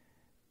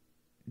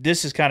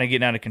 this is kind of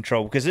getting out of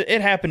control? Because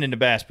it happened in the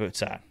bass boat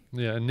side.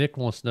 Yeah, and Nick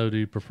wants to know, do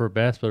you prefer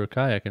bass boat or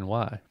kayak and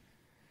why?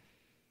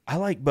 I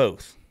like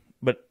both,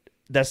 but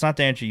that's not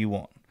the answer you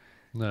want.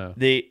 No.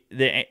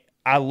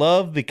 I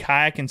love the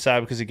kayaking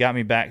side because it got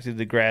me back to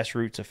the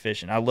grassroots of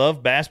fishing. I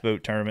love bass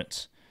boat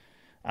tournaments.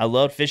 I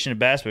love fishing a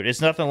bass boat.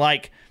 It's nothing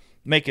like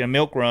making a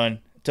milk run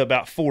to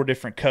about 4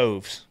 different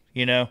coves,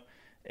 you know,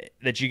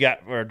 that you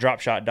got for a drop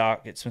shot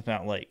dock at Smith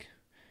Mountain Lake.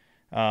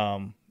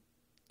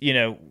 You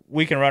know,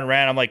 we can run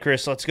around. I'm like,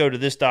 Chris, let's go to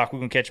this dock. We're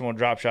going to catch them on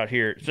drop shot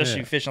here,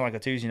 especially fishing like a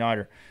Tuesday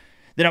nighter.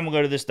 Then I'm going to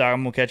go to this dock.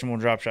 I'm going to catch them on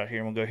drop shot here.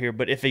 I'm going to go here.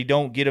 But if they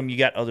don't get them, you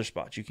got other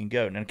spots you can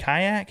go. And in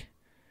kayak,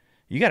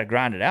 you got to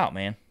grind it out,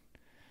 man.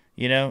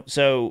 You know,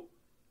 so.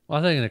 Well,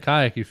 I think in a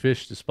kayak, you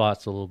fish the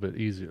spots a little bit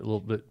easier, a little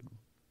bit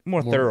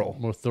more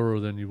thorough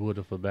than you would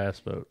with a bass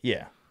boat.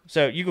 Yeah.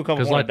 So you can come.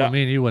 Because like when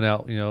me and you went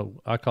out, you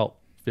know, I caught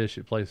fish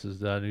at places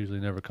that I usually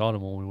never caught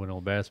them when we went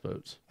on bass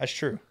boats. That's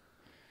true.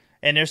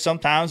 And there's some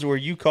times where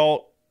you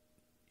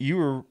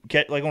were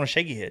like on a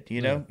shaky head,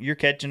 you know, you're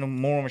catching them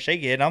more on a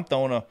shaky head. I'm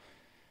throwing a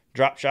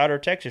drop shot or a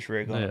Texas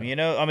rig on them, you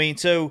know. I mean,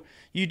 so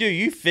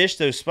you fish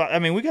those spots. I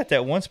mean, we got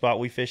that one spot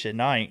we fish at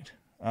night.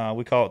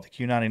 We call it the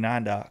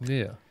Q99 dock.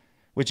 Yeah.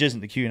 Which isn't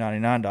the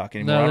Q99 dock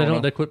anymore. No, they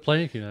don't. They quit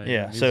playing Q99.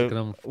 Yeah,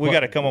 so we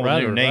got to come up with a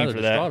new name for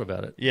that.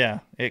 About it. Yeah,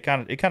 it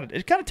kind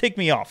of ticked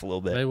me off a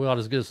little bit. Maybe we ought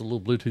to just get us a little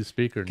Bluetooth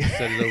speaker and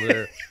set it over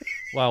there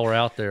while we're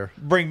out there.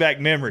 Bring back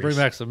memories. Bring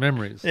back some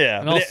memories.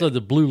 Yeah, and also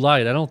the blue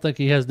light. I don't think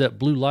he has that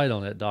blue light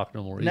on that dock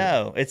no more. Either.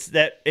 No, it's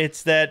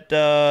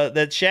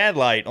that shad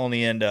light on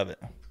the end of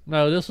it.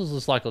 No, this was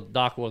just like a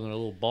dock with a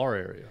little bar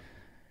area.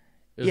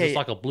 It was just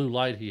like a blue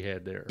light he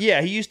had there.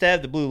 Yeah, he used to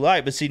have the blue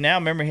light, but see now,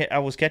 remember I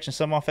was catching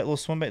some off that little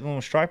swim bait, the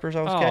little stripers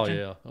I was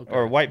catching,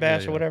 or white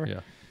bass or whatever.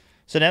 Yeah.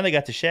 So now they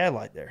got the shad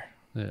light there.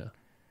 Yeah.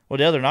 Well,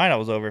 the other night I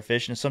was over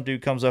fishing, and some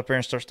dude comes up there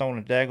and starts throwing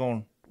a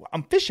daggone.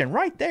 I'm fishing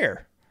right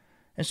there,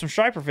 and some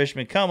striper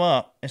fishermen come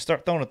up and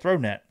start throwing a throw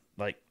net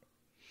like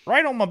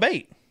right on my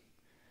bait.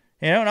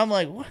 You know, and I'm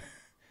like, what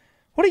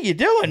are you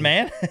doing,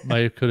 man?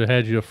 Maybe could have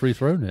had you a free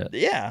throw net.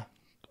 Yeah.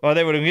 Or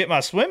they would have get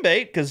my swim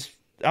bait because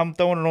I'm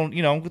throwing it on,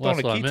 I'm throwing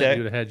a key tag.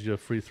 You would have had you a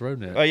free throw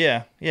net. Oh,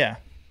 yeah, yeah.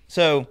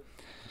 So,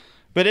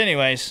 but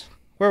anyways,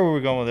 where were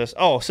we going with this?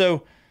 Oh,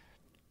 so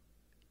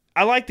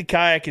I like the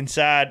kayaking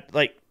side.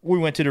 Like, we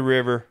went to the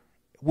river.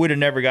 Would have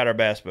never got our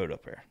bass boat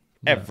up there.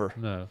 Ever.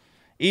 No.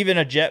 Even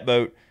a jet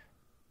boat,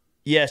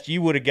 yes,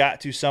 you would have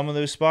got to some of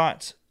those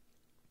spots,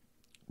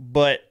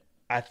 but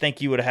I think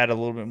you would have had a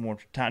little bit more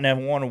time. Now,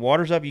 when the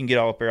water's up, you can get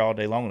all up there all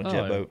day long on a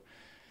jet boat.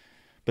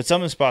 But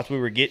some of the spots we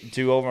were getting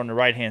to over on the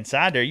right-hand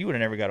side there, you would have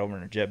never got over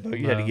in a jet boat.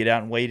 You had to get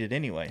out and wait it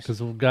anyways. Because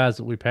the guys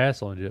that we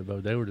passed on jet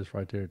boat, they were just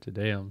right there at the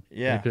dam.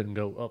 Yeah. They couldn't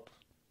go up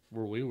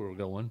where we were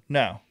going.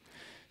 No.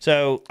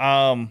 So,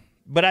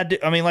 but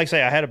I mean, like I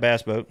say, I had a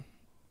bass boat.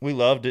 We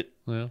loved it.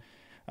 Yeah.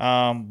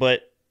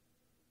 But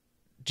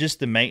just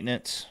the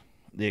maintenance,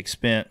 the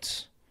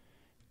expense,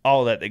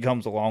 all that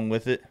comes along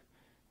with it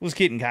was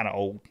getting kind of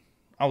old.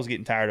 I was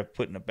getting tired of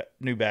putting a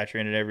new battery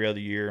in it every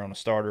other year on a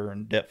starter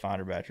and depth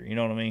finder battery. You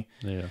know what I mean?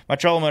 Yeah. My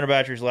trolling motor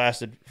batteries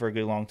lasted for a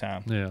good long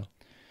time.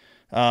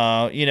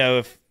 Yeah. You know,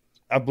 if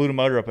I blew the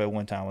motor up at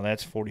one time, well,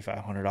 that's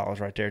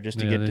 $4,500 right there just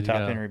to get the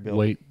top end rebuilt.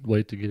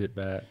 Wait to get it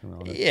back. And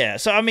all that. Yeah.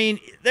 So I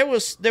mean, there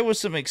was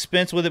some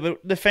expense with it,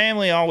 but the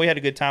family, we had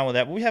a good time with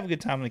that. But we have a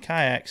good time in the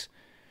kayaks,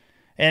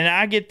 and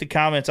I get the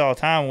comments all the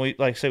time. We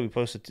like I say we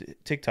post a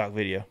TikTok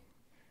video.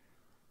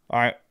 All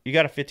right, you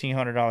got a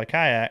 $1,500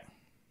 kayak.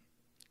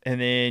 And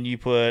then you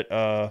put,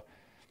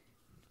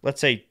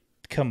 let's say,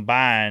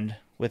 combined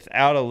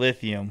without a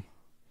lithium.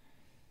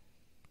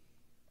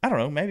 I don't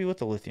know, maybe with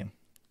the lithium.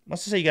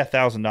 Let's just say you got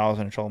 $1,000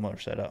 in a trolling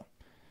motor set up.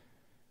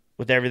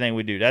 With everything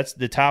we do. That's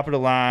the top of the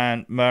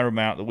line motor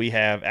mount that we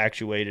have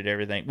actuated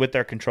everything with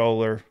our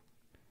controller,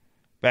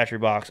 battery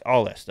box,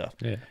 all that stuff.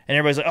 Yeah. And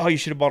everybody's like, oh, you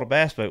should have bought a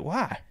bass boat.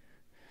 Why?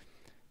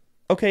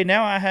 Okay,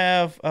 now I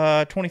have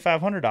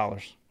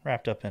 $2,500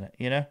 wrapped up in it,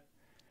 you know?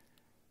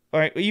 All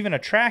right, even a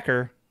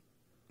tracker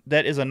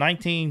that is a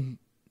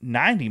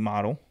 1990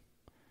 model,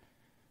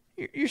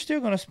 you're still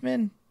going to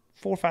spend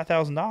 $4,000 or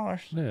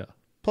 $5,000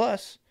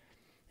 plus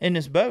in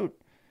this boat.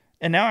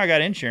 And now I got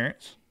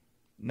insurance.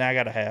 Now I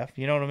got to have,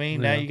 you know what I mean?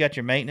 Yeah. Now you got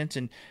your maintenance,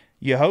 and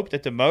you hope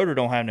that the motor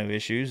don't have no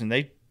issues, and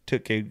they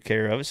took good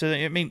care of it. So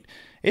I mean,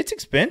 it's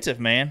expensive,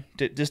 man,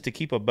 just to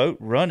keep a boat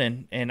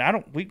running. And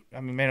we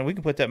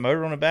can put that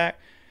motor on the back.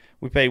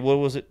 We paid, what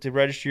was it to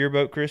register your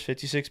boat, Chris?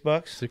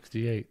 $56.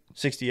 68.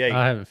 68.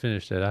 I haven't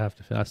finished that.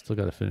 I still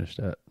got to finish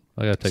that.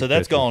 I got to take. So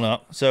that's pictures. going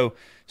up. So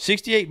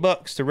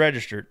 $68 to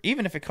register.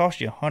 Even if it costs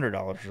you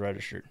 $100 to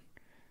register,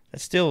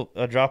 that's still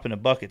a drop in the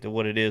bucket to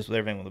what it is with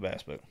everything with a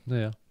bass boat.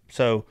 Yeah.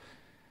 So,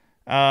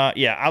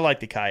 I like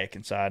the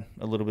kayaking side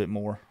a little bit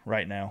more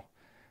right now.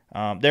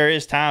 There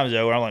is times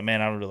though where I'm like,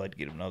 man, I would really like to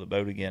get another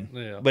boat again.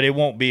 Yeah. But it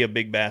won't be a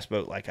big bass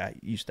boat like I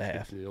used to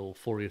have. The old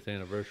 40th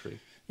anniversary.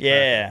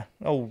 Yeah.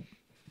 Oh,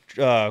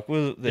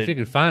 if you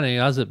could find any,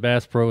 I was at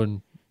Bass Pro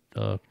in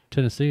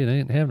Tennessee, and they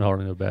didn't have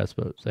hardly no bass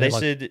boats. They had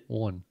said like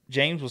one.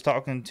 James was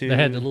talking to. They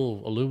had the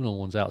little aluminum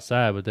ones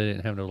outside, but they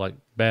didn't have no like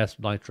bass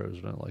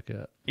nitros or nothing like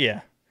that.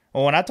 Yeah.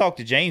 Well, when I talked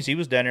to James, he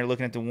was down there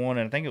looking at the one,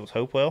 and I think it was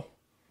Hopewell,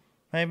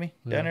 maybe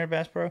down there at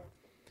Bass Pro,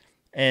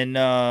 and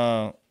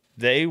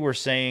they were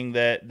saying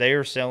that they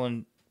are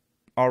selling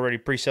already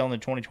pre-selling the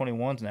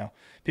 2021s now.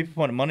 People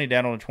putting money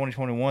down on the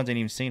 2021s, ain't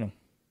even seen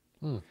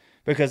them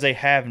because they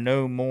have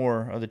no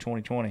more of the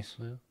 2020s.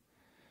 Yeah.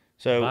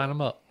 So Line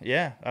them up.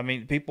 Yeah, I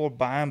mean, people are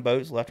buying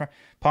boats left and right,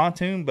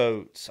 pontoon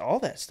boats, all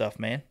that stuff,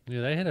 man.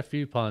 Yeah, they had a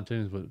few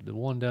pontoons, but the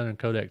one down in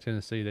Kodak,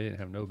 Tennessee, they didn't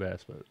have no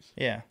bass boats.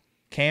 Yeah,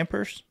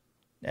 campers,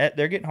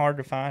 they're getting hard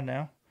to find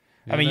now.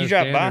 Yeah, I mean, you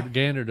drive by.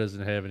 Gander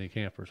doesn't have any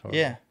campers.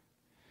 Hardly. Yeah.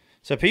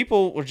 So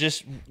people were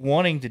just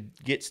wanting to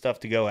get stuff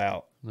to go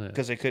out Yeah.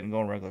 because they couldn't go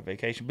on regular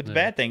vacation. But the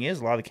bad thing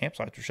is a lot of the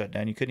campsites were shut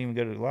down. You couldn't even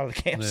go to a lot of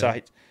the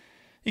campsites.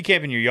 You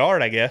camp in your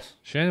yard, I guess.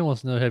 Shannon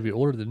wants to know, have you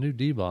ordered the new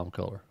D-Bomb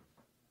color?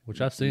 Which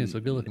I've seen. It's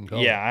a good looking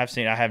color. Yeah, I've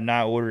seen. I have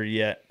not ordered it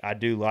yet. I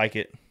do like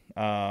it.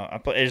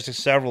 There's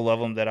just several of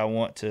them that I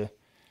want to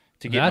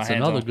get my hands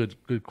on. That's another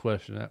good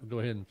question. Go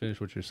ahead and finish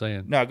what you're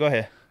saying. No, go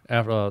ahead.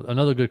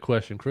 Another good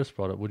question Chris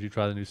brought up. Would you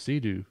try the new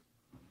Sea-Doo?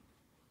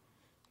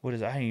 What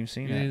is? I ain't even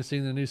seen You that. ain't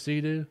seen the new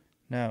Sea-Doo?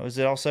 No, is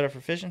it all set up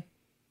for fishing?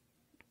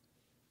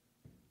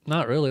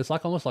 Not really. It's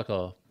like almost like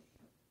a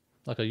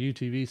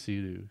UTV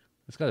Sea-Doo.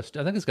 I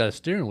think it's got a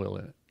steering wheel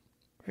in it.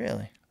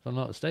 Really? If I'm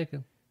not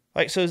mistaken.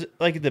 Like, so is it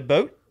like the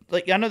boat?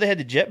 Like, I know they had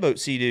the jet boat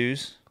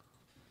Sea-Doos.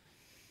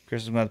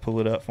 Chris is going to have to pull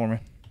it up for me.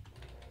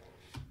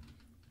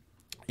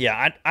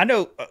 Yeah, I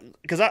know,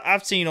 because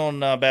I've seen on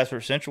Bass Pro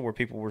Central where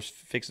people were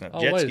fixing up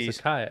jet skis. It's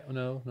a kayak.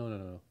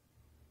 No.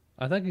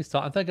 I think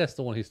I think that's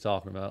the one he's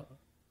talking about.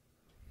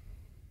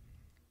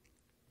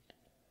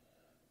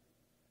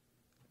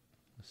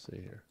 Let's see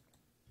here.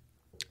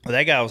 Well,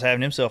 that guy was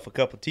having himself a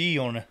cup of tea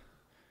on it.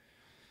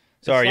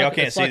 Sorry, y'all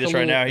can't see this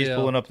right now. He's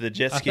pulling up the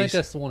jet skis. I think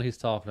that's the one he's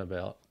talking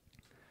about.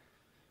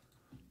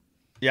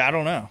 Yeah, I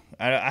don't know.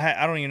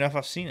 I don't even know if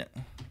I've seen it.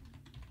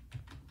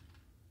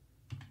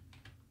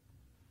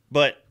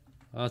 But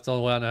that's the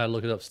only way I know how to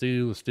look it up.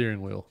 Steel with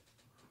steering wheel.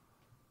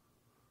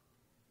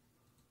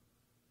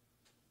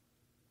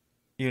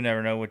 You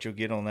never know what you'll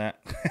get on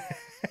that.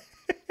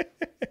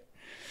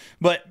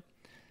 But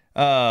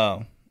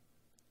no,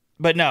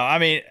 I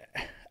mean,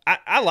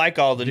 I like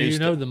all the new stuff.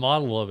 Do you know the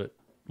model of it?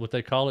 What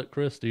they call it,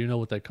 Chris? Do you know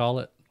what they call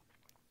it?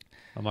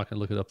 I'm not gonna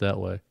look it up that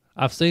way.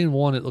 I've seen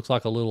one. It looks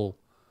like it's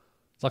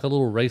like a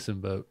little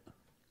racing boat.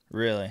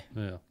 Really?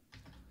 Yeah.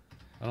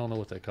 I don't know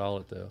what they call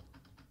it though.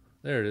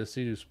 There it is,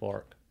 Sea-Doo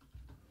Spark.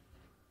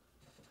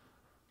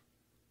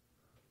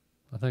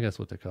 I think that's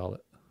what they call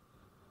it.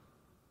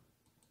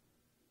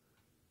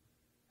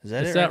 Is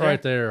that it's it? That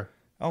right there.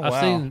 Oh, wow.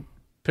 I've seen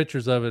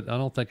pictures of it. I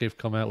don't think they've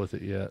come out with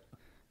it yet.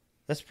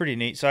 That's pretty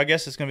neat. So I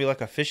guess it's gonna be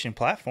like a fishing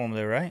platform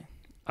there, right?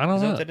 I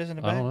don't know. What that is in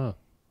the back? I don't know.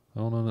 I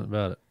don't know nothing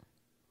about it.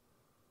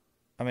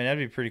 I mean, that'd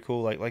be pretty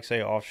cool. Like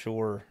say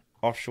offshore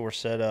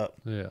setup.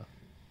 Yeah.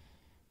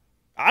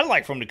 I'd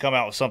like for them to come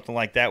out with something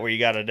like that where you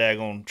got a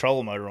daggone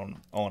trolling motor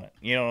on it.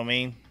 You know what I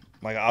mean?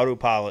 Like an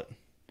autopilot,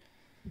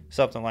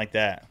 something like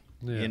that.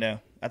 Yeah. You know,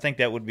 I think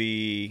that would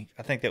be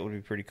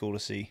pretty cool to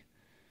see.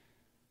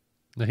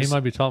 Now he might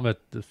be talking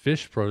about the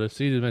Fish Pro. The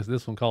Sea-Doo makes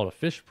this one called a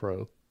Fish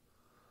Pro.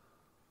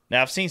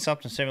 Now I've seen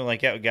something similar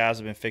like that. Guys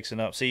have been fixing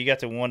up. See, you got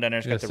the one down there.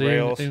 It's got the see,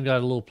 rails. Even got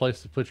a little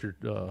place to put your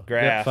graph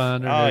depth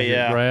finder. Oh, there's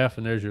yeah. your graph,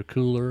 and there's your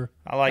cooler.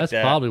 I like that's that.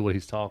 That's probably what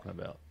he's talking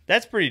about.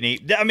 That's pretty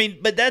neat. I mean,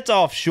 but that's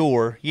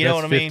offshore. You know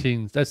what I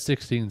mean? That's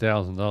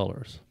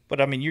 $16,000.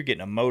 But I mean, you're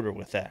getting a motor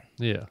with that.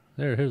 Yeah.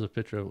 Here's a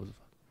picture of it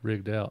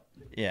rigged out.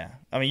 Yeah.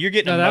 I mean, you're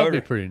getting a that motor. That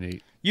would be pretty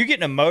neat. You're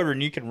getting a motor,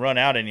 and you can run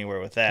out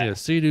anywhere with that. Yeah,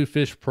 Sea-Doo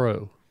Fish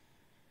Pro.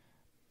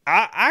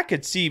 I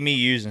could see me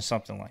using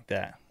something like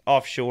that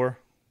offshore.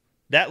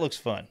 That looks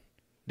fun.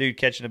 Dude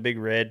catching a big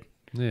red.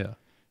 Yeah.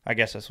 I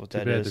guess that's what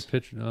that is. The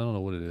picture, I don't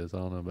know what it is. I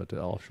don't know about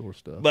the offshore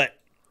stuff. But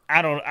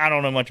I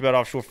don't know much about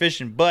offshore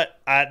fishing,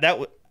 but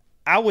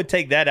I would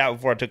take that out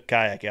before I took a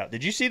kayak out.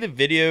 Did you see the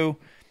video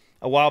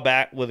a while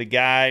back where the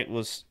guy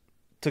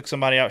took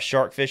somebody out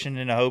shark fishing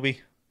in a Hobie?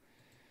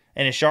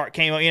 And a shark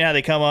came up. You know how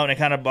they come up and they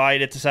kind of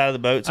bite at the side of the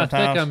boat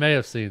sometimes? I think I may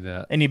have seen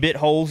that. And he bit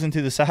holes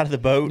into the side of the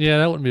boat. Yeah,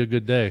 that wouldn't be a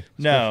good day.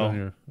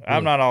 No,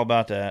 I'm not all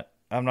about that.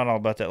 I'm not all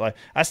about that life.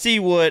 I see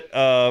what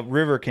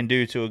River can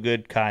do to a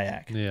good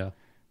kayak. Yeah.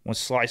 when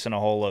slicing a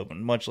hole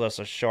open, much less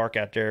a shark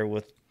out there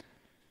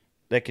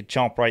that could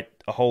chomp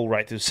a hole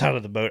right through the side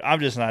of the boat. I'm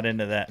just not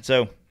into that.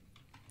 So,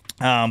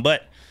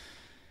 but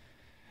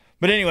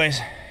anyways,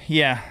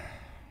 yeah.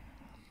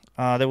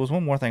 There was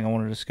one more thing I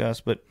wanted to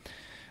discuss, but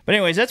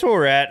anyways, that's where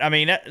we're at. I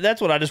mean,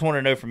 that's what I just want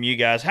to know from you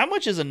guys. How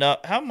much is enough?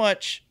 I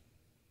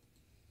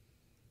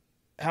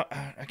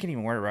can't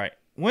even word it right.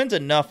 When's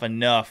enough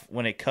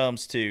when it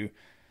comes to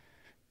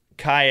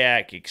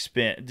kayak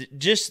expense?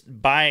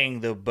 Just buying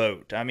the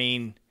boat. I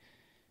mean,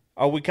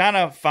 are we kind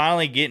of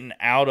finally getting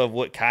out of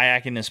what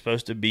kayaking is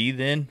supposed to be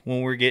then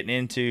when we're getting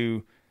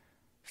into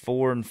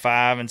 $4,000 and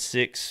 $5,000 and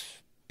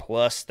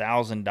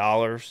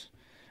 $6,000+?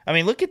 I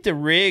mean, look at the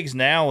rigs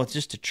now with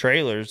just the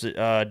trailers.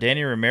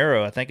 Danny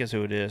Romero, I think is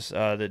who it is,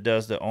 that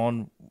does the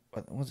on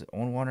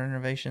water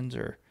innovations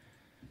or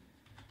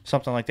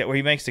something like that, where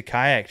he makes the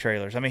kayak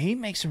trailers. I mean, he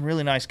makes some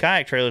really nice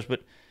kayak trailers,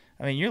 but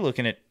I mean, you're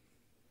looking at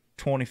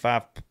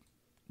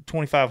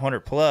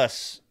 $2,500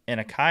 plus in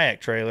a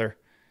kayak trailer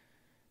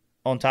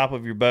on top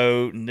of your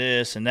boat and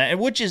this and that, and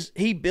which is,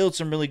 he builds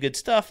some really good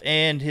stuff,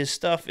 and his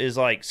stuff is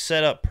like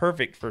set up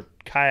perfect for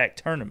kayak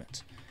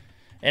tournaments.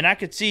 And I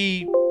could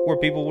see where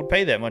people would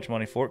pay that much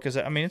money for it, because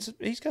I mean,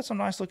 he's got some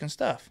nice looking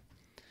stuff.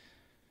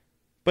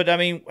 But I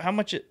mean,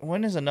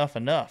 when is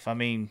enough? I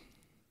mean,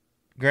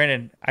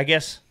 granted, I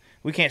guess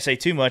we can't say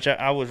too much.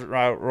 I was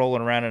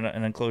rolling around in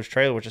an enclosed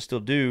trailer, which I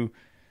still do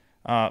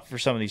for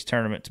some of these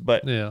tournaments.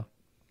 But yeah,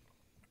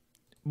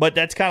 but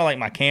that's kind of like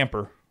my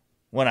camper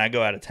when I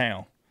go out of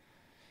town.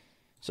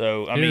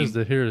 So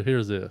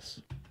here's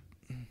this.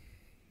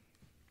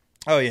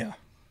 Oh yeah,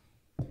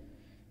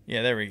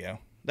 there we go.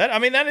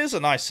 That is a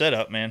nice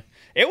setup, man.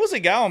 It was a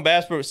guy on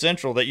Bass Pro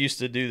Central that used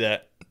to do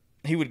that.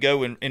 He would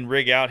go and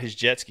rig out his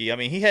jet ski. I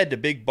mean, he had the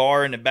big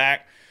bar in the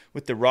back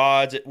with the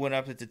rods that went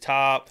up at the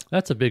top.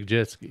 That's a big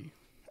jet ski.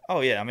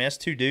 Oh, yeah. I mean, that's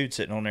two dudes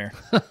sitting on there.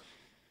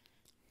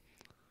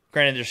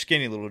 Granted, they're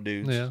skinny little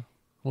dudes. Yeah.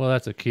 Well,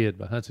 that's a kid.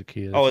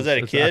 Oh, is that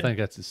a kid? I think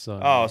that's his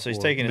son. Oh, so he's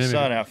taking his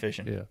son out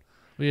fishing. Yeah.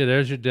 Well, yeah,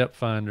 there's your depth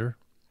finder.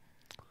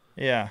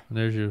 Yeah. And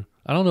there's your...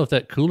 I don't know if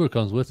that cooler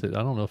comes with it.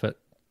 I don't know if that...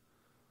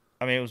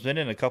 I mean, it was been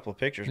in a couple of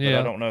pictures, but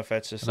I don't know if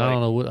that's just I don't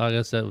know. I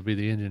guess that would be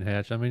the engine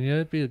hatch. I mean, yeah,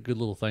 it'd be a good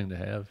little thing to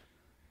have.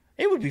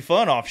 It would be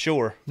fun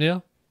offshore. Yeah.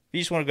 If you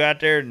just want to go out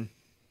there and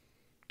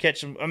catch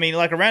some... I mean,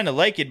 like around the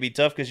lake, it'd be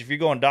tough, because if you're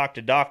going dock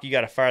to dock, you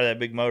got to fire that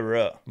big motor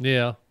up.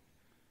 Yeah.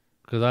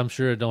 Because I'm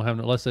sure it don't have...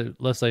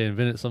 Unless they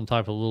invented some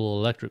type of little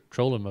electric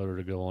trolling motor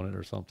to go on it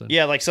or something.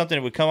 Yeah, like something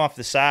that would come off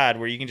the side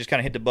where you can just kind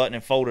of hit the button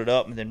and fold it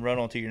up and then run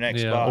on to your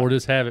next spot. Or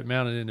just have it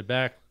mounted in the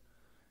back,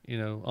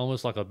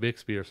 almost like a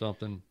Bixby or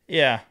something.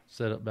 Yeah.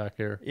 Set up back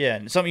there. Yeah,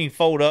 and something you can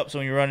fold up so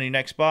when you run to your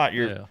next spot,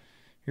 you're good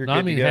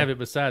to go. Have it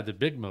beside the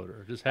big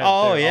motor. Just have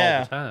it there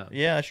all the time.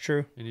 Yeah, that's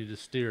true. And you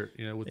just steer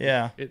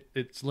it,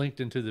 it's linked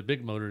into the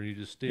big motor, and you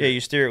just steer. Yeah, you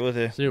steer it with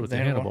the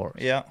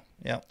handlebars. Yeah.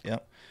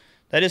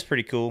 That is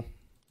pretty cool.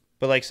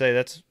 But like I say,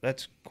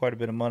 that's quite a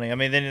bit of money. I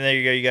mean, then there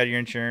you go. You got your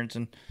insurance,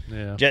 and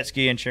jet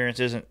ski insurance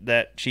isn't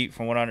that cheap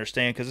from what I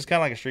understand, because it's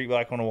kind of like a street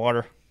bike on the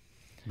water.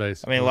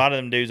 Basically. I mean, a lot of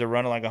them dudes are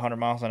running like 100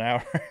 miles an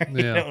hour.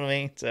 You know what I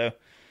mean? So.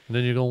 And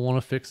then you're going to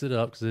want to fix it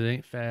up because it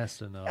ain't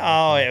fast enough.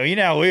 Oh, yeah. Well, you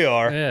know how we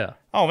are. Yeah.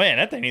 Oh, man,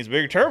 that thing needs a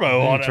bigger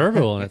turbo on it.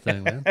 Turbo on that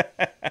thing, man.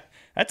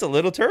 That's a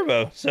little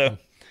turbo. So,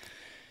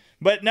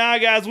 but nah,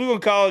 guys, we're going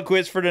to call it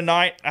quits for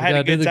tonight. I had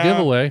a good time.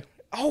 Giveaway.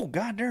 Oh,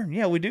 god darn.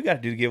 Yeah, we do got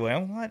to do the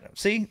giveaway.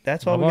 See,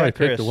 that's why we got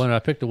Chris. I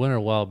picked the winner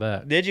a while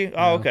back. Did you?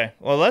 Oh, okay.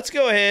 Well, let's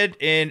go ahead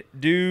and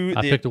do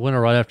I picked the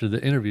winner right after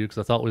the interview because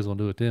I thought we was going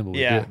to do it then, but we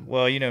didn't.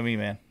 Well, you know me,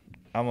 man.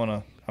 I'm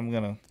gonna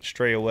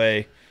stray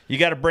away. You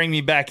got to bring me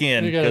back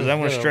in, because I'm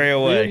gonna stray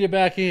away. Bring you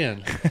back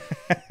in.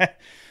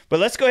 But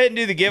let's go ahead and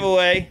do the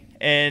giveaway.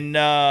 And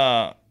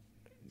ready?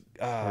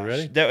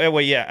 That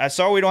way, yeah. I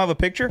saw we don't have a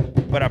picture,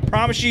 but I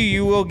promise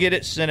you will get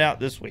it sent out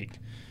this week.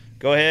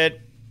 Go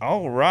ahead.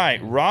 All right,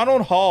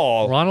 Ronald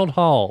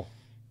Hall.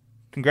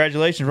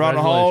 Congratulations,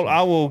 Ronald Hall.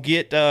 I will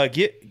get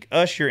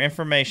us your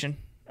information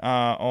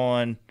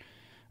on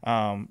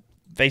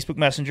Facebook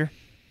Messenger,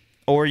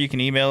 or you can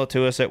email it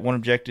to us at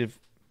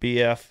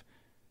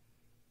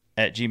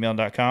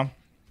oneobjectivebf@gmail.com.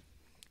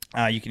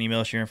 You can email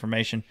us your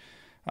information,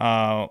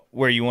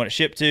 where you want it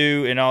shipped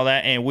to and all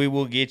that, and we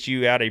will get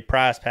you out a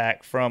prize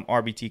pack from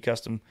RBT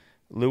Custom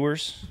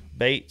Lures,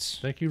 Baits.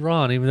 Thank you,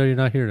 Ron, even though you're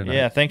not here tonight.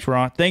 Yeah, thanks,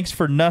 Ron. Thanks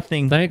for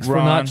nothing, Thanks Ron.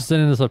 for not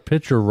sending us a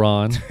picture,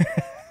 Ron.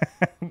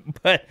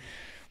 But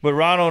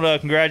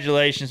Ronald,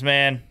 congratulations,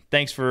 man.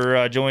 Thanks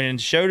for joining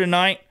the show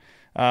tonight.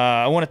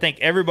 I want to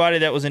thank everybody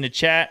that was in the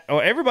chat,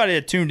 or everybody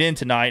that tuned in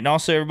tonight, and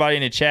also everybody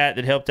in the chat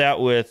that helped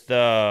out with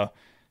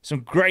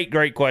some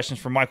great questions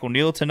from Michael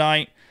Neal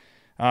tonight.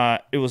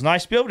 It was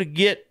nice to be able to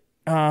get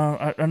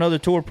another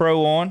Tour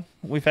Pro on.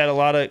 We've had a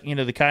lot of,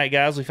 the kayak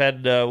guys. We've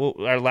had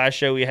our last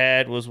show we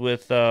had was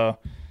with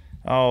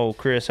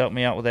Chris, help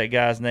me out with that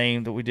guy's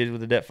name that we did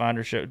with the Depth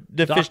Finder show.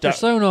 Dr.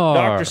 Sonar.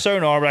 Dr.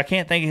 Sonar, but I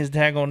can't think of his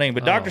daggone name.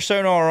 But Dr.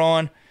 Sonar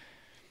on.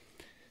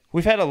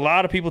 we've had a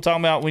lot of people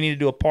talking about we need to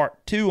do a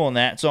part 2 on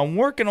that. So I'm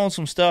working on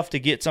some stuff to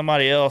get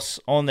somebody else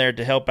on there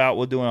to help out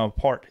with doing a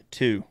part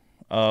 2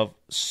 of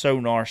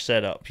sonar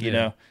setup. You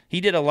know,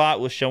 he did a lot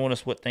with showing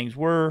us what things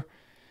were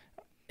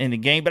in the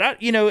game, but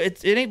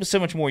it ain't so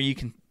much more you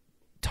can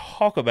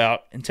talk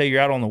about until you're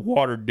out on the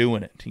water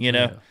doing it,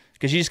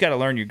 because you just got to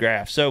learn your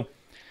graph. So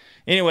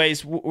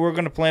anyways, we're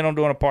going to plan on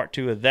doing a part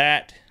 2 of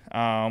that.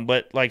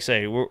 But like I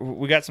say,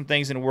 we got some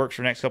things in the works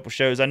for the next couple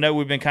shows. I know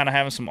we've been kind of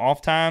having some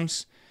off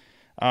times,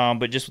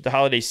 but just with the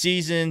holiday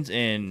seasons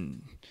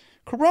and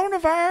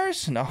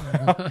coronavirus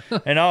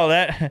and all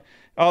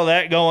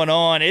that going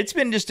on, it's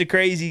been just a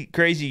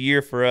crazy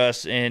year for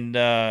us. And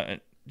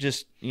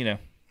anyways,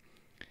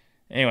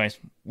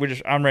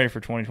 I'm ready for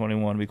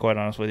 2021, to be quite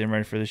honest with you. I'm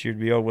ready for this year to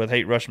be over with. I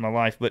hate rushing my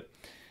life, but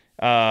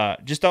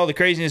just all the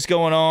craziness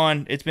going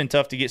on, it's been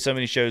tough to get so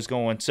many shows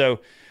going. So,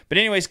 but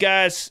anyways,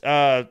 guys,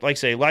 like I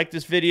say, like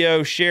this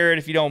video, share it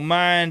if you don't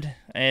mind,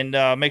 and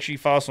make sure you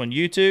follow us on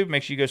YouTube.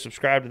 Make sure you go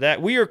subscribe to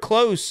that. We are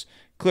close,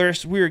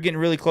 Clarice. We are getting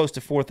really close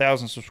to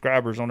 4,000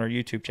 subscribers on our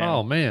YouTube channel.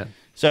 Oh, man.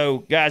 So,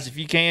 guys, if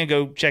you can,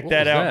 go check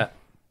that out. That?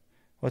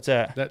 What's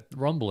that? That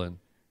rumbling.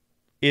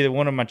 Either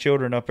one of my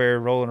children up there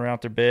rolling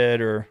around their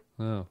bed or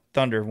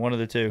thunder, one of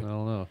the two. I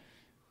don't know.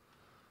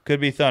 Could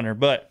be thunder,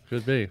 but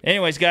could be.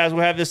 Anyways, guys,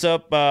 we'll have this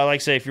up. Like I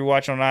say, if you're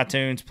watching on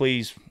iTunes,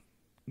 please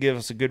give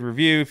us a good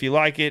review if you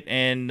like it,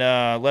 and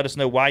let us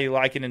know why you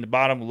like it in the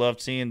bottom. We love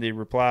seeing the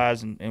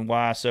replies and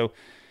why. So,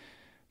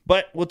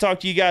 but we'll talk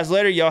to you guys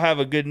later. Y'all have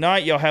a good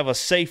night. Y'all have a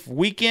safe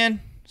weekend.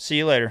 See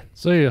you later.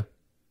 See ya.